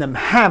have it. And them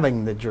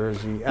having the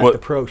jersey at the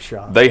Pro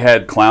Shop. They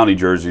had Clowney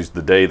jerseys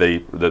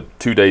the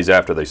 2 days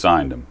after they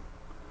signed him,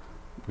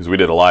 because we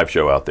did a live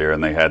show out there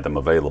and they had them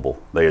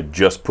available. They had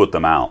just put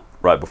them out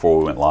right before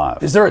we went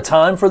live. Is there a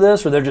time for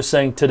this, or they're just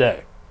saying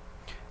today?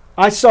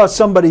 I saw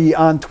somebody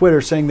on Twitter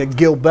saying that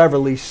Gil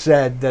Beverly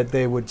said that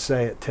they would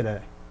say it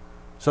today.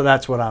 So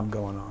that's what I'm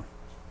going on.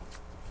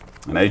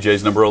 And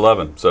AJ's number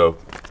 11. So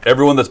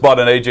everyone that's bought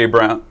an AJ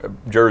Brown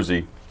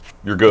jersey,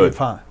 you're good. You're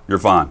fine. You're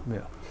fine.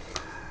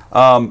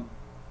 Yeah.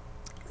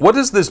 What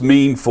does this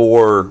mean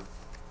for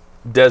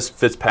Des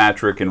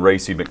Fitzpatrick and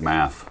Racey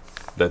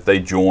McMath that they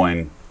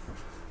join?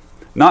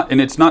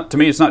 It's not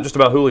just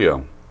about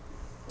Julio.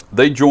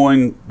 They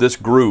join this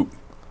group,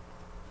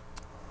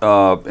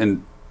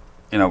 and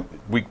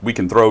we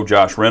can throw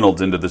Josh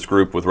Reynolds into this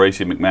group with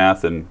Racey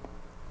McMath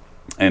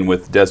and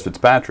with Des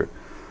Fitzpatrick.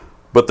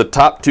 But the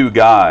top 2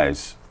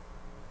 guys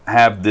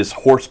have this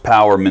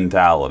horsepower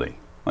mentality.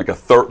 Like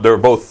they're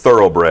both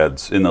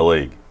thoroughbreds in the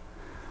league.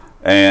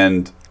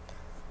 And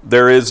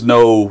there is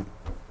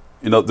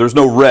there's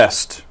no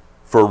rest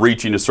for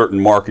reaching a certain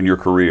mark in your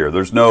career.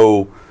 There's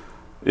no,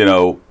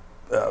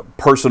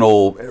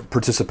 personal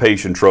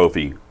participation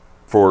trophy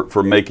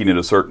for making it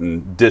a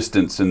certain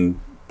distance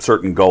and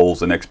certain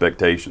goals and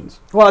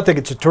expectations. Well, I think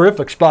it's a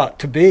terrific spot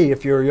to be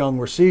if you're a young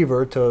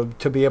receiver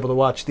to be able to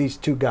watch these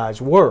 2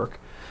 guys work.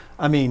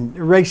 I mean,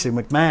 Racey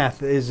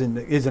McMath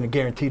isn't a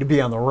guarantee to be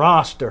on the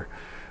roster.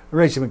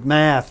 Racey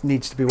McMath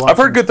needs to be watching. I've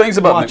heard good things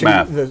about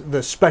McMath.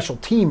 The special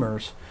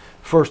teamers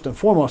first and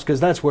foremost, because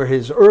that's where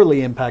his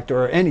early impact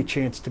or any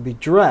chance to be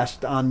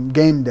dressed on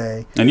game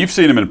day. And you've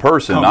seen him in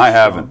person. I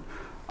haven't.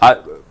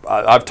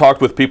 I've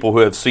talked with people who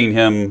have seen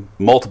him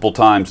multiple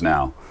times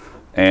now,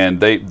 and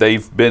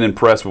they've been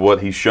impressed with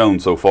what he's shown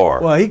so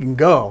far. Well, he can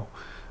go.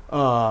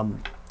 I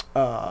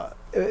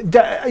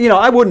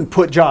wouldn't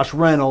put Josh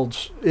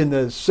Reynolds in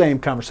the same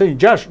conversation.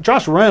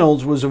 Josh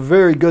Reynolds was a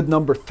very good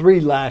number 3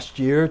 last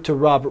year to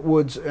Robert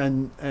Woods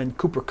and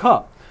Cooper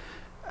Kupp.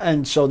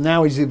 And so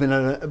now he's even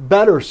in a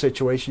better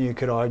situation, you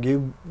could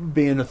argue,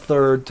 being a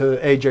 3rd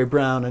to A.J.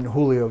 Brown and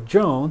Julio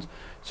Jones.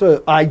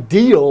 So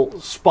ideal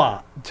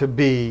spot to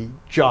be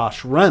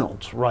Josh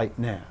Reynolds right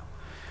now.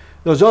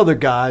 Those other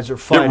guys are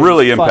fighting. It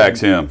really impacts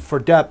him for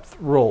depth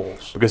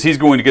roles, because he's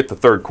going to get the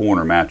 3rd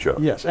corner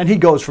matchup. Yes, and he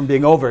goes from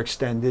being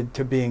overextended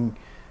to being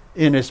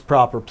in his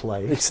proper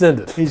place.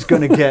 Extended. He's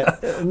going to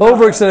get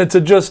overextended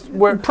to just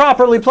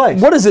properly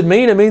placed. What does it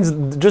mean? It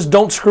means just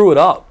don't screw it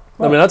up.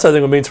 Right. I mean, that's I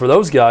think what it means for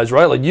those guys,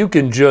 right? Like you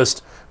can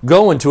just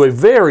go into a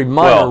very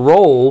minor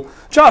role.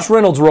 Josh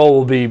Reynolds' role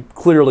will be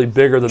clearly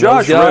bigger than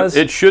those guys.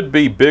 It should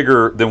be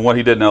bigger than what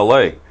he did in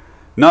L.A.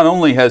 Not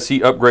only has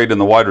he upgraded in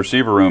the wide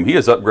receiver room, he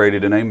has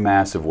upgraded in a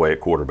massive way at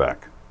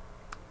quarterback.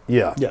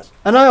 Yeah. Yes.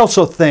 And I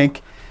also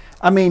think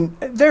I mean,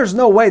 there's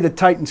no way the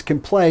Titans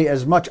can play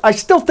as much. I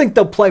still think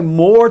they'll play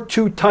more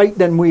too tight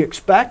than we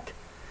expect,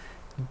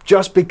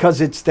 just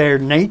because it's their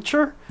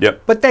nature.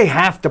 Yep. But they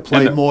have to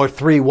play more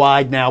 3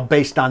 wide now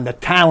based on the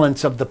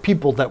talents of the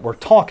people that we're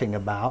talking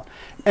about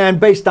and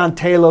based on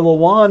Taylor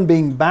Lewan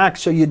being back,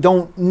 so you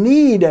don't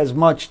need as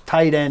much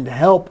tight end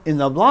help in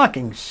the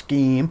blocking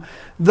scheme,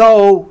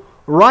 though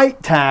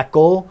right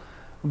tackle,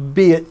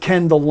 be it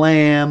Kendall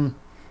Lamb,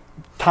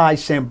 Ty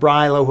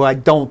Sambrailo, who I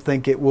don't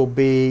think it will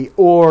be,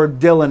 or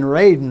Dylan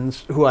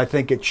Radins, who I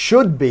think it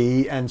should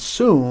be and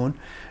soon,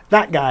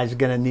 that guy's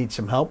going to need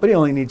some help, but he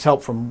only needs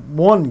help from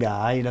one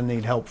guy. He doesn't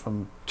need help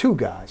from 2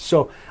 guys.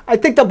 So I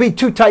think they'll be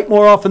too tight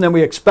more often than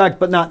we expect,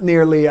 but not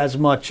nearly as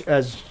much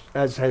as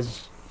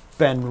has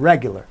been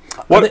regular.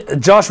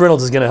 Josh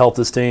Reynolds is going to help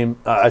this team.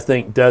 I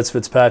think Des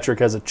Fitzpatrick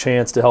has a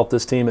chance to help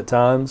this team at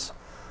times,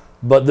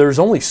 but there's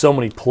only so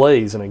many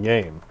plays in a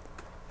game.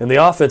 And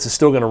the offense is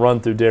still going to run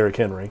through Derrick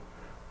Henry,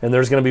 and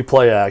there's going to be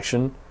play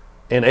action,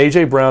 and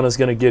A.J. Brown is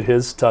going to get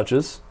his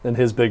touches and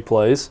his big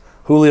plays.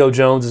 Julio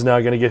Jones is now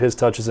going to get his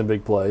touches and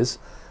big plays.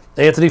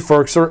 Anthony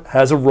Firkser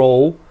has a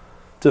role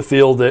to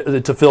fill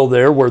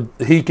there where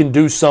he can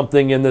do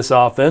something in this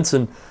offense,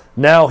 and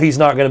now he's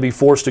not going to be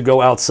forced to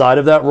go outside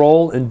of that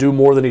role and do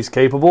more than he's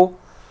capable.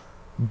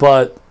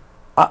 But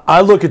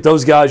I look at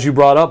those guys you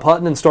brought up,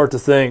 Hutton, and start to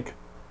think,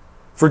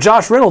 for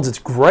Josh Reynolds, it's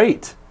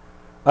great.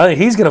 I think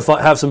he's going to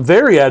have some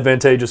very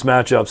advantageous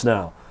matchups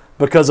now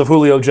because of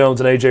Julio Jones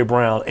and A.J.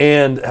 Brown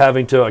and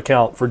having to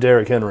account for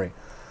Derrick Henry.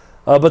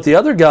 But the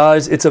other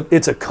guys, it's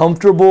a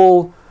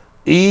comfortable,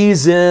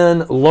 ease in,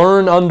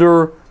 learn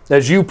under,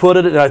 as you put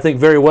it, and I think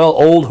very well,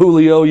 old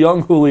Julio,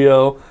 young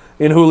Julio,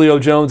 in Julio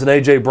Jones and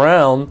A.J.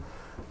 Brown,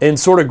 and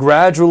sort of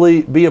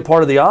gradually be a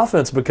part of the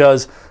offense,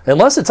 because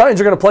unless the Titans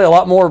are going to play a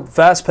lot more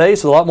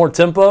fast-paced, with a lot more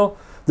tempo,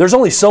 there's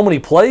only so many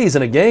plays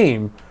in a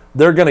game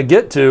they're going to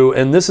get to,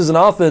 and this is an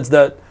offense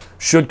that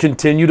should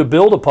continue to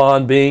build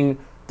upon being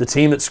the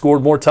team that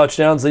scored more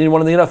touchdowns than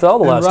anyone in the NFL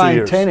the last 2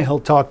 years. Ryan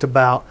Tannehill talked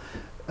about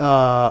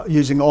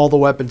using all the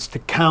weapons to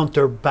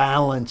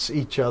counterbalance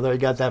each other. He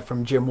got that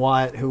from Jim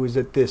Wyatt, who was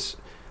at this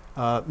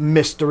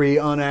mystery,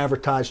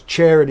 unadvertised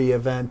charity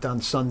event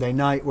on Sunday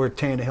night where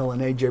Tannehill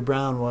and A.J.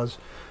 Brown was.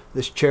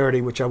 This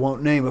charity, which I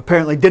won't name,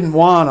 apparently didn't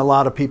want a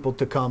lot of people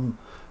to come,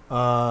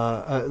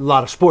 a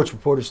lot of sports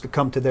reporters to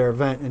come to their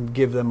event and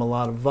give them a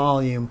lot of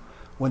volume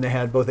when they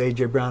had both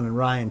A.J. Brown and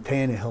Ryan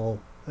Tannehill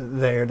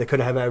there. They could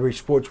have every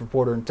sports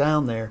reporter in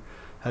town there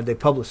had they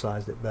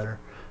publicized it better.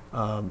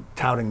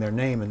 Touting their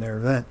name in their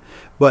event.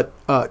 But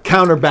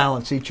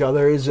counterbalance each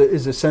other is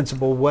a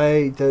sensible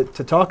way to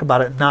talk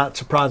about it. Not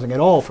surprising at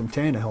all from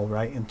Tannehill,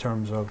 right, in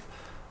terms of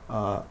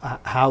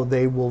how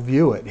they will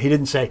view it. He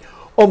didn't say,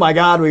 oh my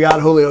God, we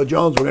got Julio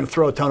Jones, we're going to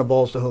throw a ton of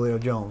balls to Julio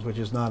Jones, which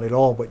is not at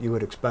all what you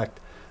would expect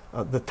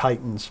the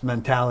Titans'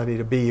 mentality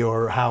to be,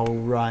 or how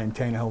Ryan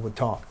Tannehill would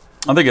talk.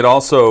 I think it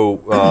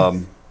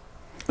also,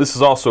 this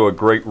is also a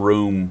great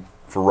room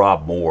for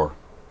Rob Moore.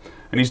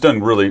 And he's done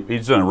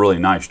a really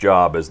nice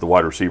job as the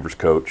wide receivers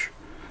coach.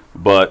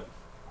 But,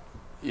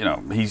 you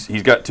know,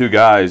 he's got 2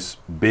 guys,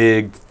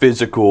 big,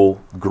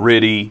 physical,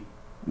 gritty,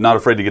 not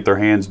afraid to get their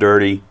hands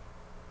dirty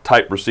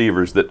type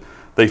receivers that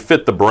they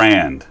fit the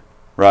brand,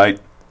 right?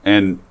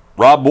 And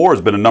Rob Moore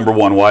has been a number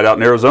 1 wideout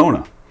in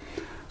Arizona.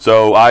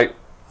 So I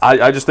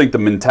just think the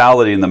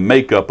mentality and the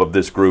makeup of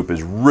this group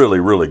is really,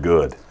 really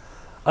good.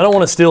 I don't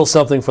want to steal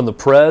something from the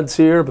Preds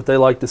here, but they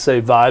like to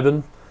say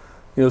vibing.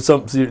 You know,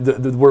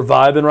 we're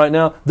vibing right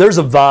now. There's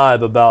a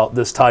vibe about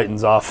this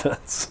Titans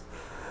offense.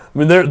 I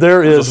mean,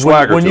 there is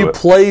when you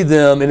play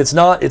them, and it's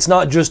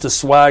not just a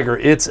swagger.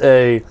 It's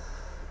a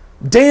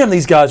damn.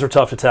 These guys are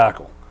tough to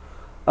tackle.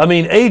 I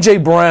mean, A.J.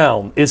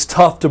 Brown is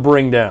tough to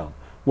bring down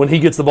when he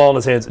gets the ball in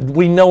his hands.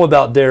 We know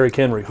about Derrick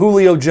Henry.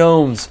 Julio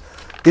Jones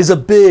is a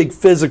big,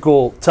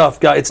 physical,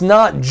 tough guy. It's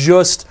not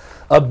just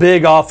a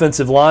big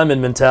offensive lineman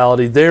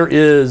mentality. There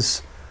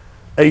is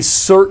a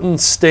certain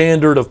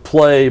standard of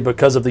play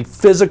because of the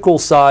physical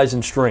size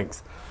and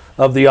strength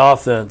of the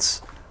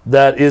offense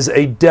that is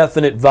a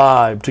definite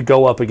vibe to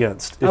go up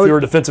against if you're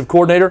a defensive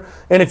coordinator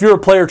and if you're a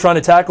player trying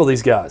to tackle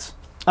these guys.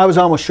 I was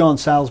on with Sean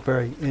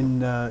Salisbury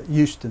in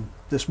Houston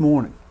this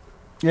morning.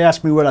 He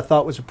asked me what I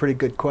thought was a pretty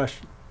good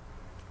question.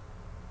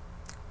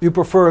 You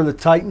prefer the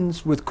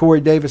Titans with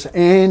Corey Davis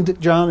and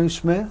Jonnu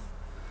Smith,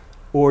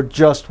 or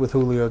just with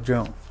Julio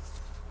Jones?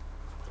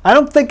 I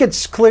don't think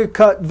it's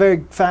clear-cut,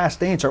 very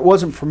fast answer. It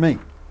wasn't for me.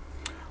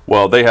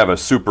 Well, they have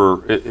it's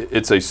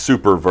a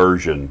super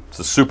version. It's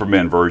a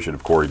Superman version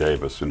of Corey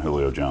Davis and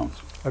Julio Jones.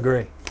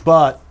 Agree.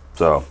 But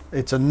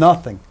it's a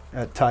nothing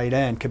at tight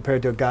end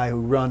compared to a guy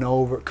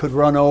who could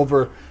run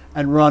over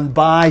and run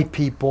by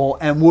people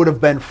and would have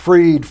been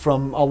freed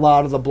from a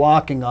lot of the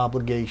blocking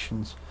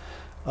obligations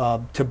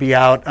to be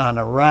out on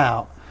a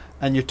route.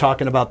 And you're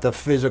talking about the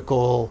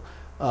physical,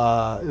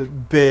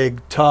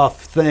 big,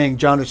 tough thing.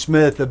 Jonnu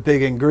Smith, a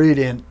big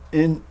ingredient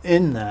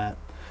in that.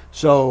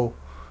 So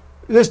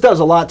this does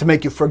a lot to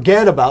make you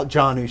forget about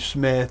Jonnu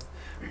Smith,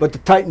 but the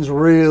Titans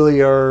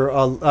really are,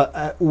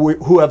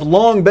 who have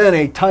long been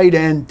a tight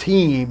end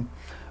team,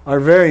 are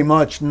very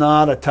much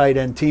not a tight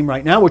end team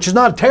right now, which is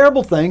not a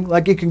terrible thing.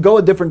 Like, you can go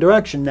a different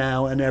direction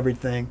now and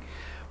everything.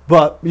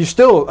 But you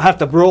still have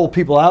to roll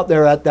people out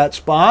there at that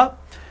spot.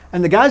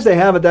 And the guys they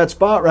have at that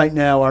spot right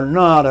now are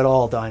not at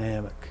all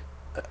dynamic.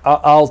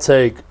 I'll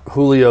take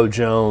Julio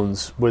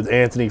Jones with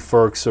Anthony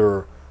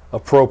Firkser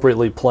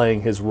appropriately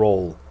playing his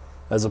role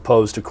as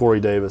opposed to Corey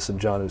Davis and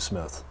Jonnu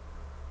Smith.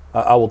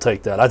 I will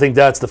take that. I think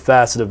that's the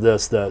facet of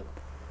this that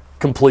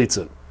completes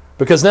it.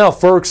 Because now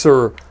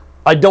Firkser,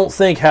 I don't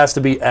think, has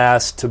to be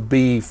asked to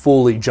be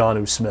fully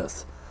Jonnu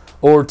Smith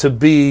or to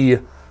be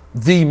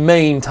the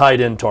main tight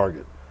end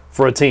target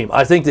for a team.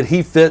 I think that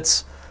he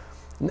fits.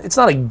 It's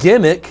not a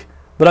gimmick,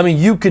 but I mean,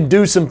 you can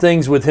do some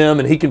things with him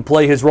and he can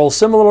play his role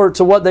similar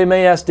to what they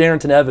may ask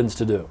Darrington Evans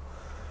to do,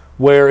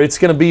 where it's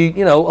going to be,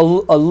 you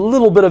know, a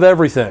little bit of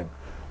everything.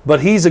 But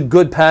he's a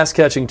good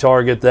pass-catching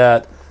target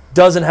that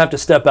doesn't have to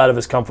step out of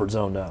his comfort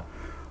zone now.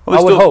 Well,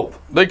 I would hope.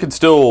 They could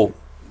still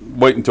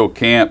wait until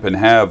camp and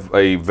have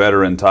a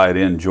veteran tight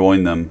end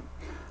join them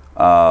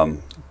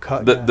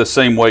the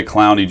same way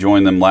Clowney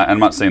joined them. I'm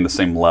not saying the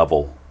same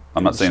level.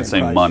 I'm not saying the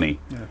same money.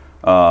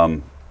 Yeah.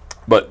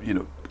 But, you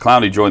know,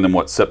 Clowney joined them,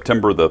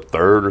 September the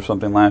 3rd or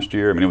something last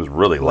year? I mean, it was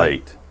really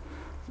late.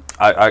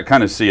 I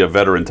kind of see a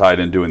veteran tight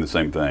end doing the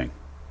same thing.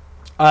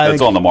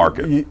 That's on the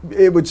market.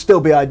 It would still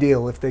be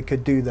ideal if they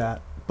could do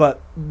that, but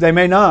they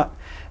may not.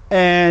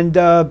 And,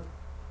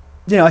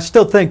 you know, I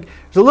still think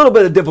there's a little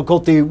bit of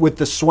difficulty with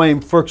the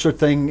Swaim-Firkser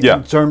thing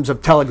in terms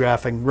of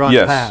telegraphing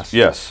run-pass.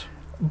 Yes.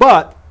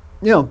 But,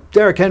 you know,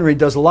 Derrick Henry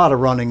does a lot of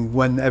running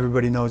when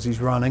everybody knows he's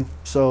running,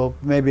 so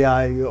maybe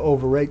I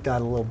overrate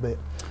that a little bit.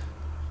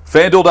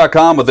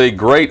 FanDuel.com with a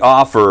great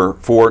offer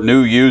for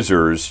new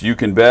users. You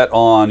can bet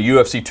on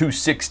UFC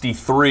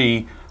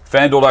 263,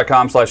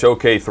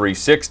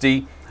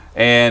 FanDuel.com/OK360,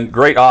 and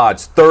great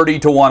odds,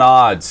 30-1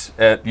 odds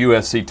at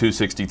UFC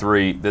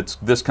 263. That's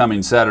this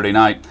coming Saturday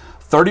night.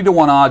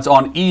 30-1 odds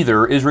on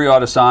either Israel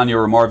Adesanya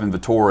or Marvin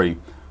Vettori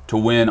to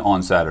win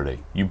on Saturday.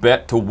 You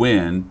bet to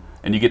win,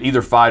 and you get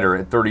either fighter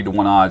at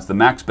 30-1 odds. The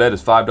max bet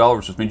is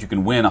 $5, which means you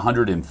can win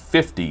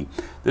 $150.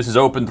 This is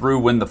open through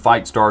when the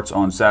fight starts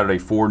on Saturday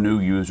for new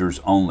users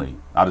only.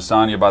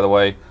 Adesanya, by the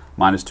way,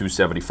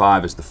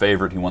 -275 is the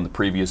favorite. He won the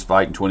previous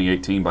fight in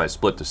 2018 by a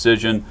split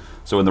decision.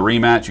 So in the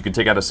rematch, you can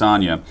take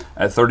Adesanya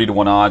at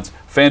 30-1 odds.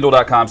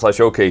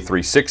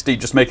 FanDuel.com/OK360.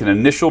 Just make an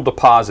initial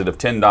deposit of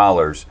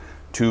 $10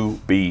 to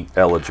be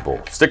eligible.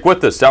 Stick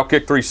with us.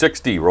 Outkick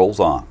 360 rolls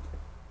on.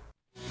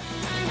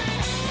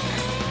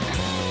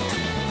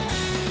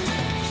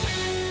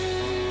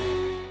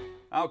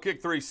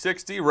 Outkick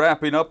 360,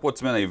 wrapping up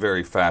what's been a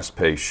very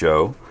fast-paced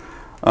show.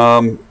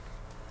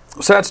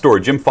 Sad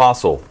story, Jim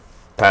Fassel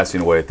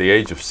passing away at the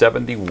age of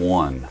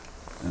 71.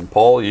 And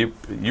Paul, you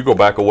go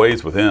back a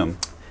ways with him,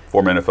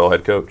 former NFL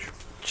head coach.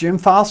 Jim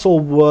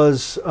Fassel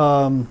was,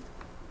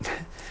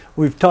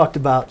 we've talked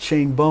about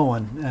Shane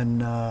Bowen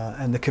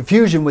and the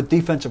confusion with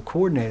defensive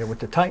coordinator with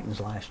the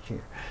Titans last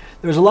year.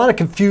 There was a lot of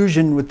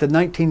confusion with the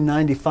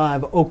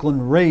 1995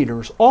 Oakland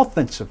Raiders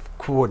offensive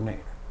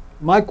coordinator.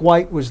 Mike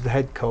White was the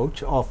head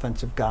coach,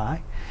 offensive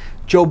guy.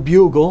 Joe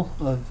Bugle,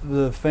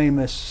 the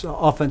famous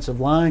offensive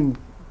line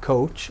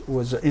coach,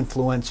 was an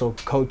influential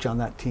coach on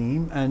that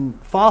team. And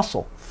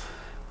Fassel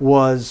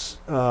was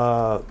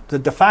the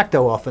de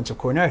facto offensive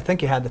coordinator. I think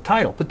he had the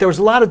title. But there was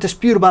a lot of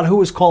dispute about who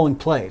was calling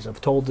plays.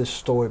 I've told this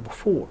story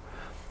before.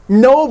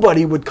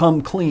 Nobody would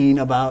come clean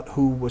about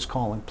who was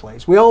calling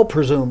plays. We all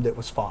presumed it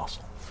was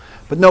Fassel,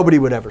 but nobody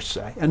would ever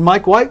say. And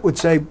Mike White would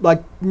say,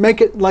 like,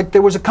 make it like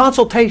there was a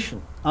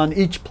consultation on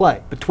each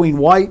play between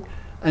White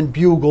and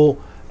Bugle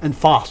and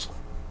Fassel.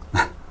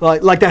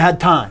 like they had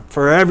time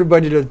for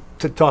everybody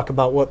to talk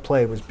about what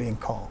play was being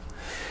called.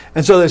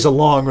 And so there's a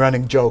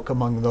long-running joke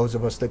among those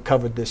of us that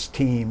covered this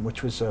team,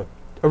 which was a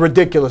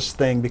ridiculous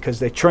thing because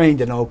they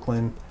trained in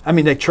Oakland. I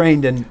mean, they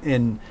trained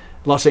in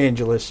Los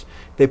Angeles.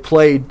 They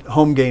played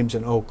home games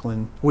in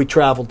Oakland. We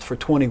traveled for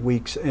 20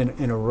 weeks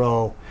in a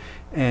row.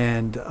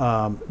 And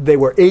they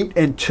were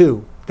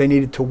 8-2. They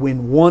needed to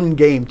win one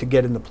game to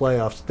get in the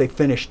playoffs. They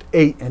finished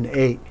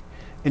 8-8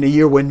 in a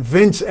year when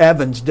Vince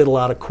Evans did a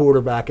lot of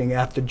quarterbacking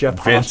after Jeff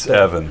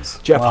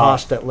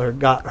Hostetler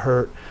got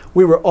hurt.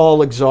 We were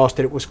all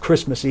exhausted. It was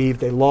Christmas Eve.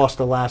 They lost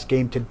the last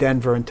game to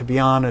Denver. And to be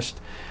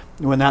honest,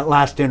 when that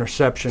last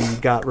interception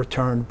got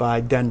returned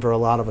by Denver, a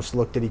lot of us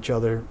looked at each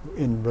other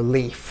in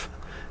relief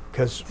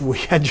because we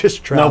had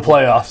just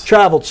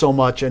traveled so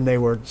much, and they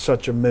were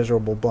such a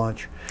miserable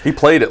bunch. He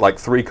played at like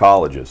 3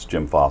 colleges,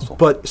 Jim Fassel.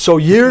 But so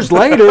years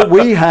later,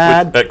 we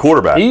had at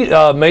quarterback. He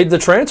made the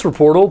transfer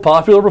portal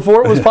popular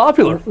before it was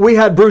popular. We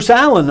had Bruce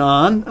Allen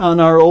on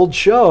our old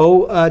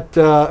show at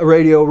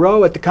Radio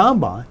Row at the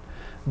Combine.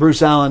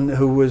 Bruce Allen,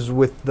 who was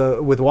with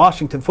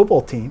Washington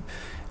football team,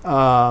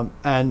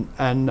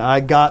 and I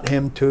got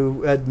him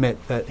to admit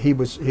that he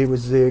was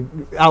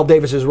Al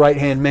Davis's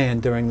right-hand man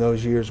during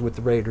those years with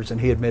the Raiders,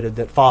 and he admitted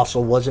that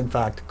Fassel was in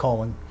fact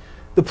calling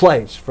the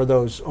plays for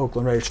those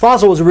Oakland Raiders.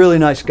 Fassel was a really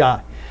nice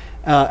guy,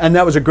 and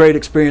that was a great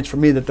experience for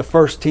me that the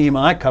first team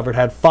I covered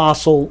had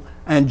Fassel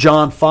and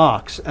John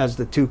Fox as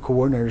the two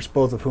coordinators,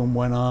 both of whom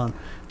went on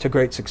to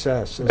great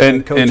success as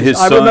and coaches. his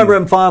I son, remember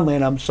him fondly,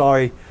 and I'm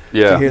sorry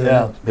to hear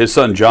that. His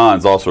son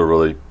John's also a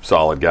really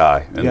solid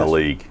guy in the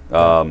league.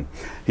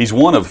 He's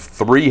one of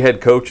 3 head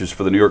coaches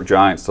for the New York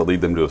Giants to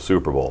lead them to a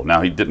Super Bowl.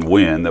 Now, he didn't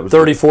win. That was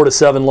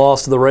 34-7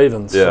 loss to the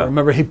Ravens. Yeah. I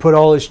remember he put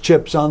all his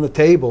chips on the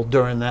table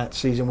during that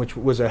season, which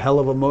was a hell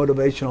of a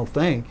motivational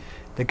thing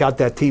that got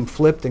that team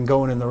flipped and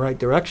going in the right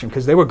direction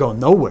because they were going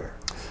nowhere.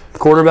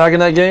 Quarterback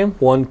in that game,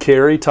 one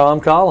carry, Tom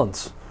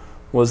Collins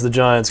was the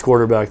Giants'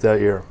 quarterback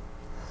that year.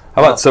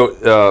 How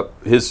about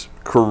his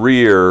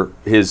career,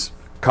 his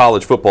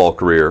college football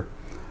career,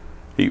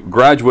 he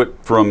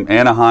graduate from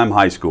Anaheim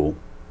High School.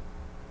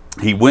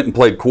 He went and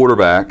played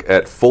quarterback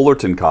at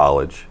Fullerton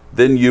College,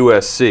 then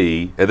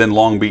USC, and then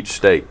Long Beach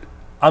State.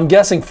 I'm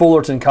guessing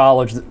Fullerton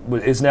College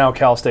is now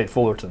Cal State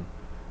Fullerton.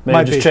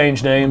 Maybe just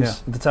changed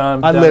names at the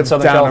time. I lived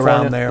down California.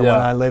 around there when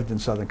I lived in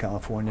Southern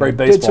California. Great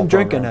baseball Did some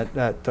drinking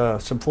program.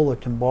 at some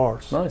Fullerton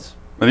bars. Nice.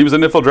 And he was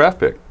an NFL draft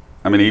pick.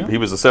 I mean, he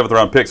was a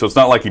 7th-round pick, so it's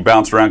not like he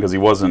bounced around because he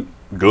wasn't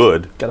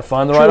good. Got to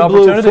find the right True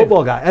blue opportunity.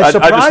 football guy. I'm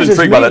just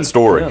intrigued by that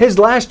story. His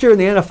last year in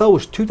the NFL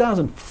was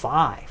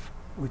 2005,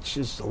 which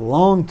is a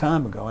long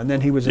time ago. And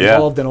then he was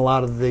involved in a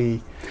lot of the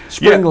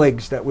spring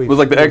leagues that we. It was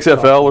like the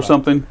XFL or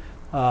something.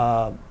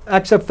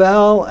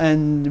 XFL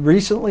and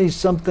recently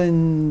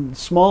something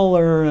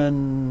smaller,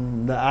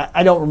 and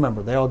I don't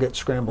remember. They all get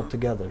scrambled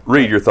together.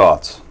 Read your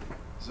thoughts.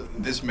 So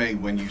this may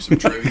win you some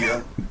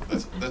trivia.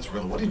 That's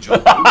really what did John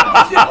do?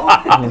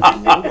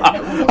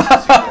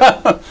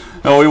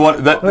 No, we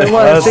want that. We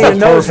want to see your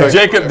nose hair.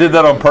 Jacob did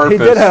that on purpose.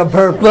 He did have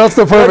purpose. That's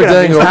the perfect Look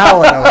at him, angle. he's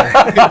howling over there.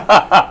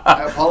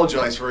 I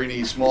apologize for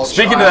any small.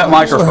 Speaking to that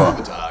microphone.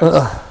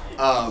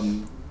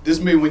 This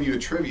may win you a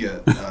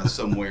trivia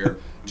somewhere.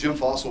 Jim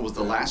Fossil was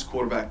the last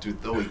quarterback to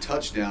throw a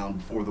touchdown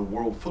before the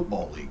World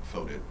Football League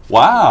voted.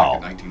 Wow.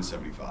 Back in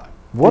 1975.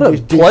 What Did a you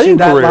see playing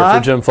that career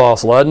live? for Jim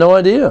Fossil. I had no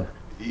idea.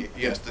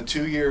 Yes, the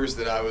 2 years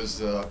that I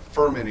was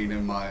fermenting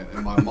in my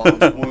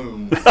mom's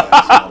womb. Get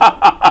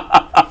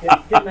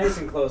nice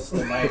and close to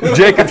the mic.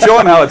 Jacob, show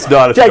him how it's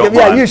done. If Jacob, you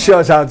don't mind. you show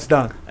us how it's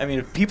done. I mean,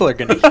 if people are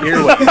going to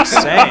hear what you're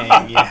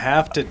saying, you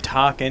have to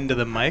talk into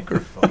the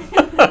microphone.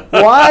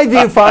 Why do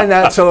you find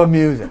that so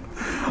amusing?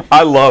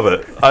 I love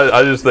it.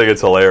 I just think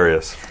it's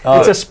hilarious.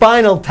 It's a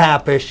Spinal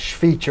Tap-ish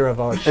feature of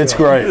our show. It's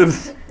great.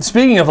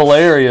 Speaking of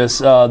hilarious,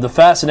 the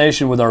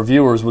fascination with our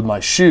viewers with my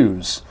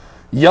shoes.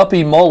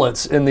 Yuppie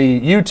Mullets in the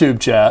YouTube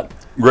chat.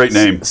 Great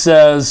name.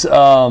 Says,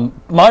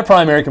 my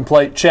primary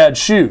complaint, Chad's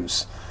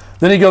shoes.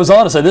 Then he goes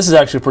on to say, this is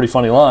actually a pretty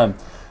funny line.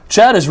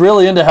 Chad is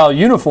really into how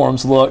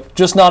uniforms look,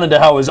 just not into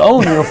how his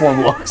own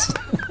uniform looks.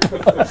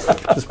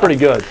 It's pretty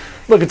good.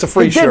 Look, it's a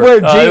free He did shirt. wear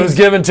It jeans. was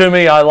given to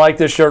me. I like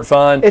this shirt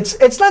fine.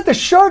 It's not the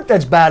shirt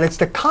that's bad, it's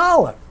the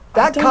collar.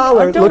 That I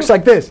collar don't- looks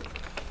like this.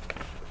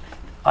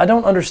 I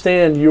don't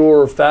understand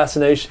your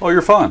fascination. Oh,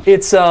 you're fun.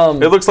 It's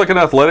It looks like an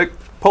athletic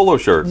polo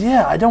shirt.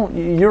 yeah. I don't.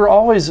 You're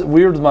always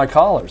weird with my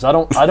collars. I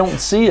don't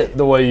see it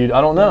the way you. I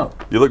don't know.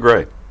 You look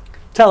great.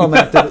 Tell him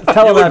after look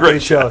the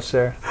great. show,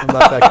 sir,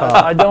 about that collar.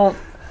 I don't.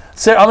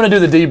 Sarah, I'm going to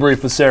do the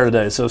debrief with Sarah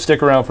today, so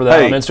stick around for that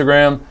Hey. on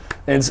Instagram.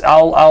 And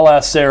I'll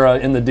ask Sarah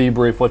in the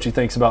debrief what she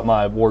thinks about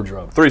my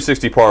wardrobe.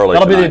 360 parlay.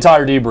 That'll be the tonight.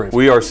 entire debrief.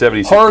 We are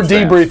 76ers Her fans.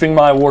 debriefing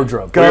my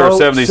wardrobe. We are Go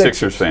 76ers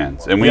Sixers.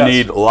 fans, and we Yes.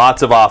 need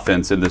lots of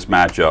offense in this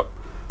matchup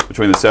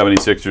between the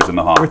 76ers and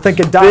the Hawks. We're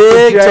thinking Dr.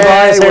 Big J,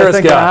 Tobias we're Harris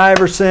thinking guy.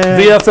 Iverson.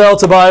 VFL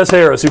Tobias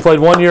Harris, who played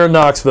 1 year in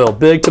Knoxville.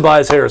 Big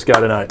Tobias Harris guy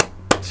tonight.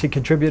 Does he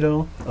contribute at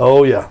all?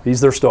 Oh, yeah.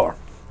 He's their star. One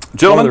of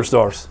Gentlemen, their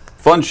stars.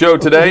 fun show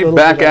today. little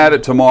Back bit at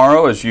it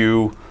tomorrow as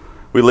we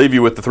leave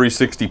you with the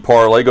 360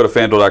 parlay. Go to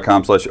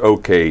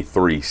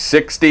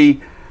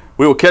FanDuel.com/OK360.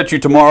 We will catch you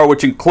tomorrow,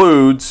 which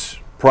includes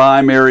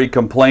Primary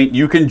Complaint.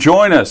 You can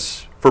join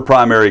us for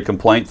Primary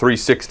Complaint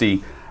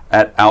 360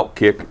 at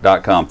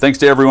Outkick.com. Thanks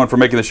to everyone for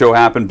making the show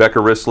happen. Becca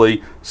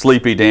Risley,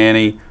 Sleepy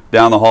Danny,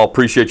 down the hall.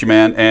 Appreciate you,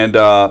 man. And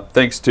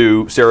thanks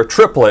to Sarah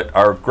Triplett,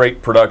 our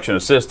great production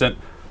assistant,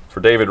 for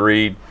David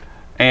Reed,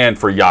 and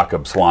for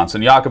Jakob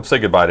Swanson. Jakob, say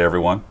goodbye to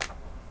everyone.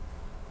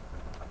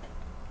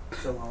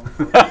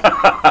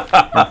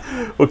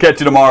 We'll catch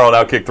you tomorrow on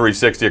Outkick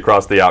 360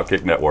 across the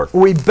Outkick Network.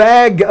 We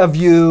beg of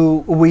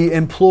you, we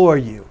implore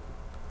you,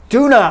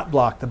 do not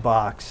block the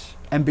box,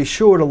 and be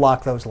sure to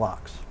lock those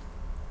locks.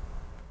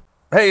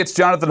 Hey, it's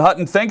Jonathan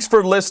Hutton. Thanks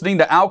for listening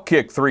to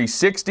Outkick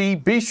 360.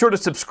 Be sure to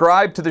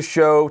subscribe to the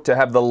show to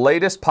have the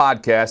latest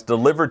podcast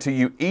delivered to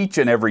you each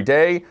and every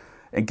day,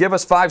 and give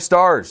us 5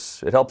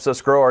 stars. It helps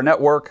us grow our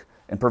network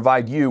and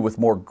provide you with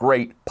more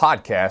great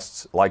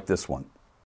podcasts like this one.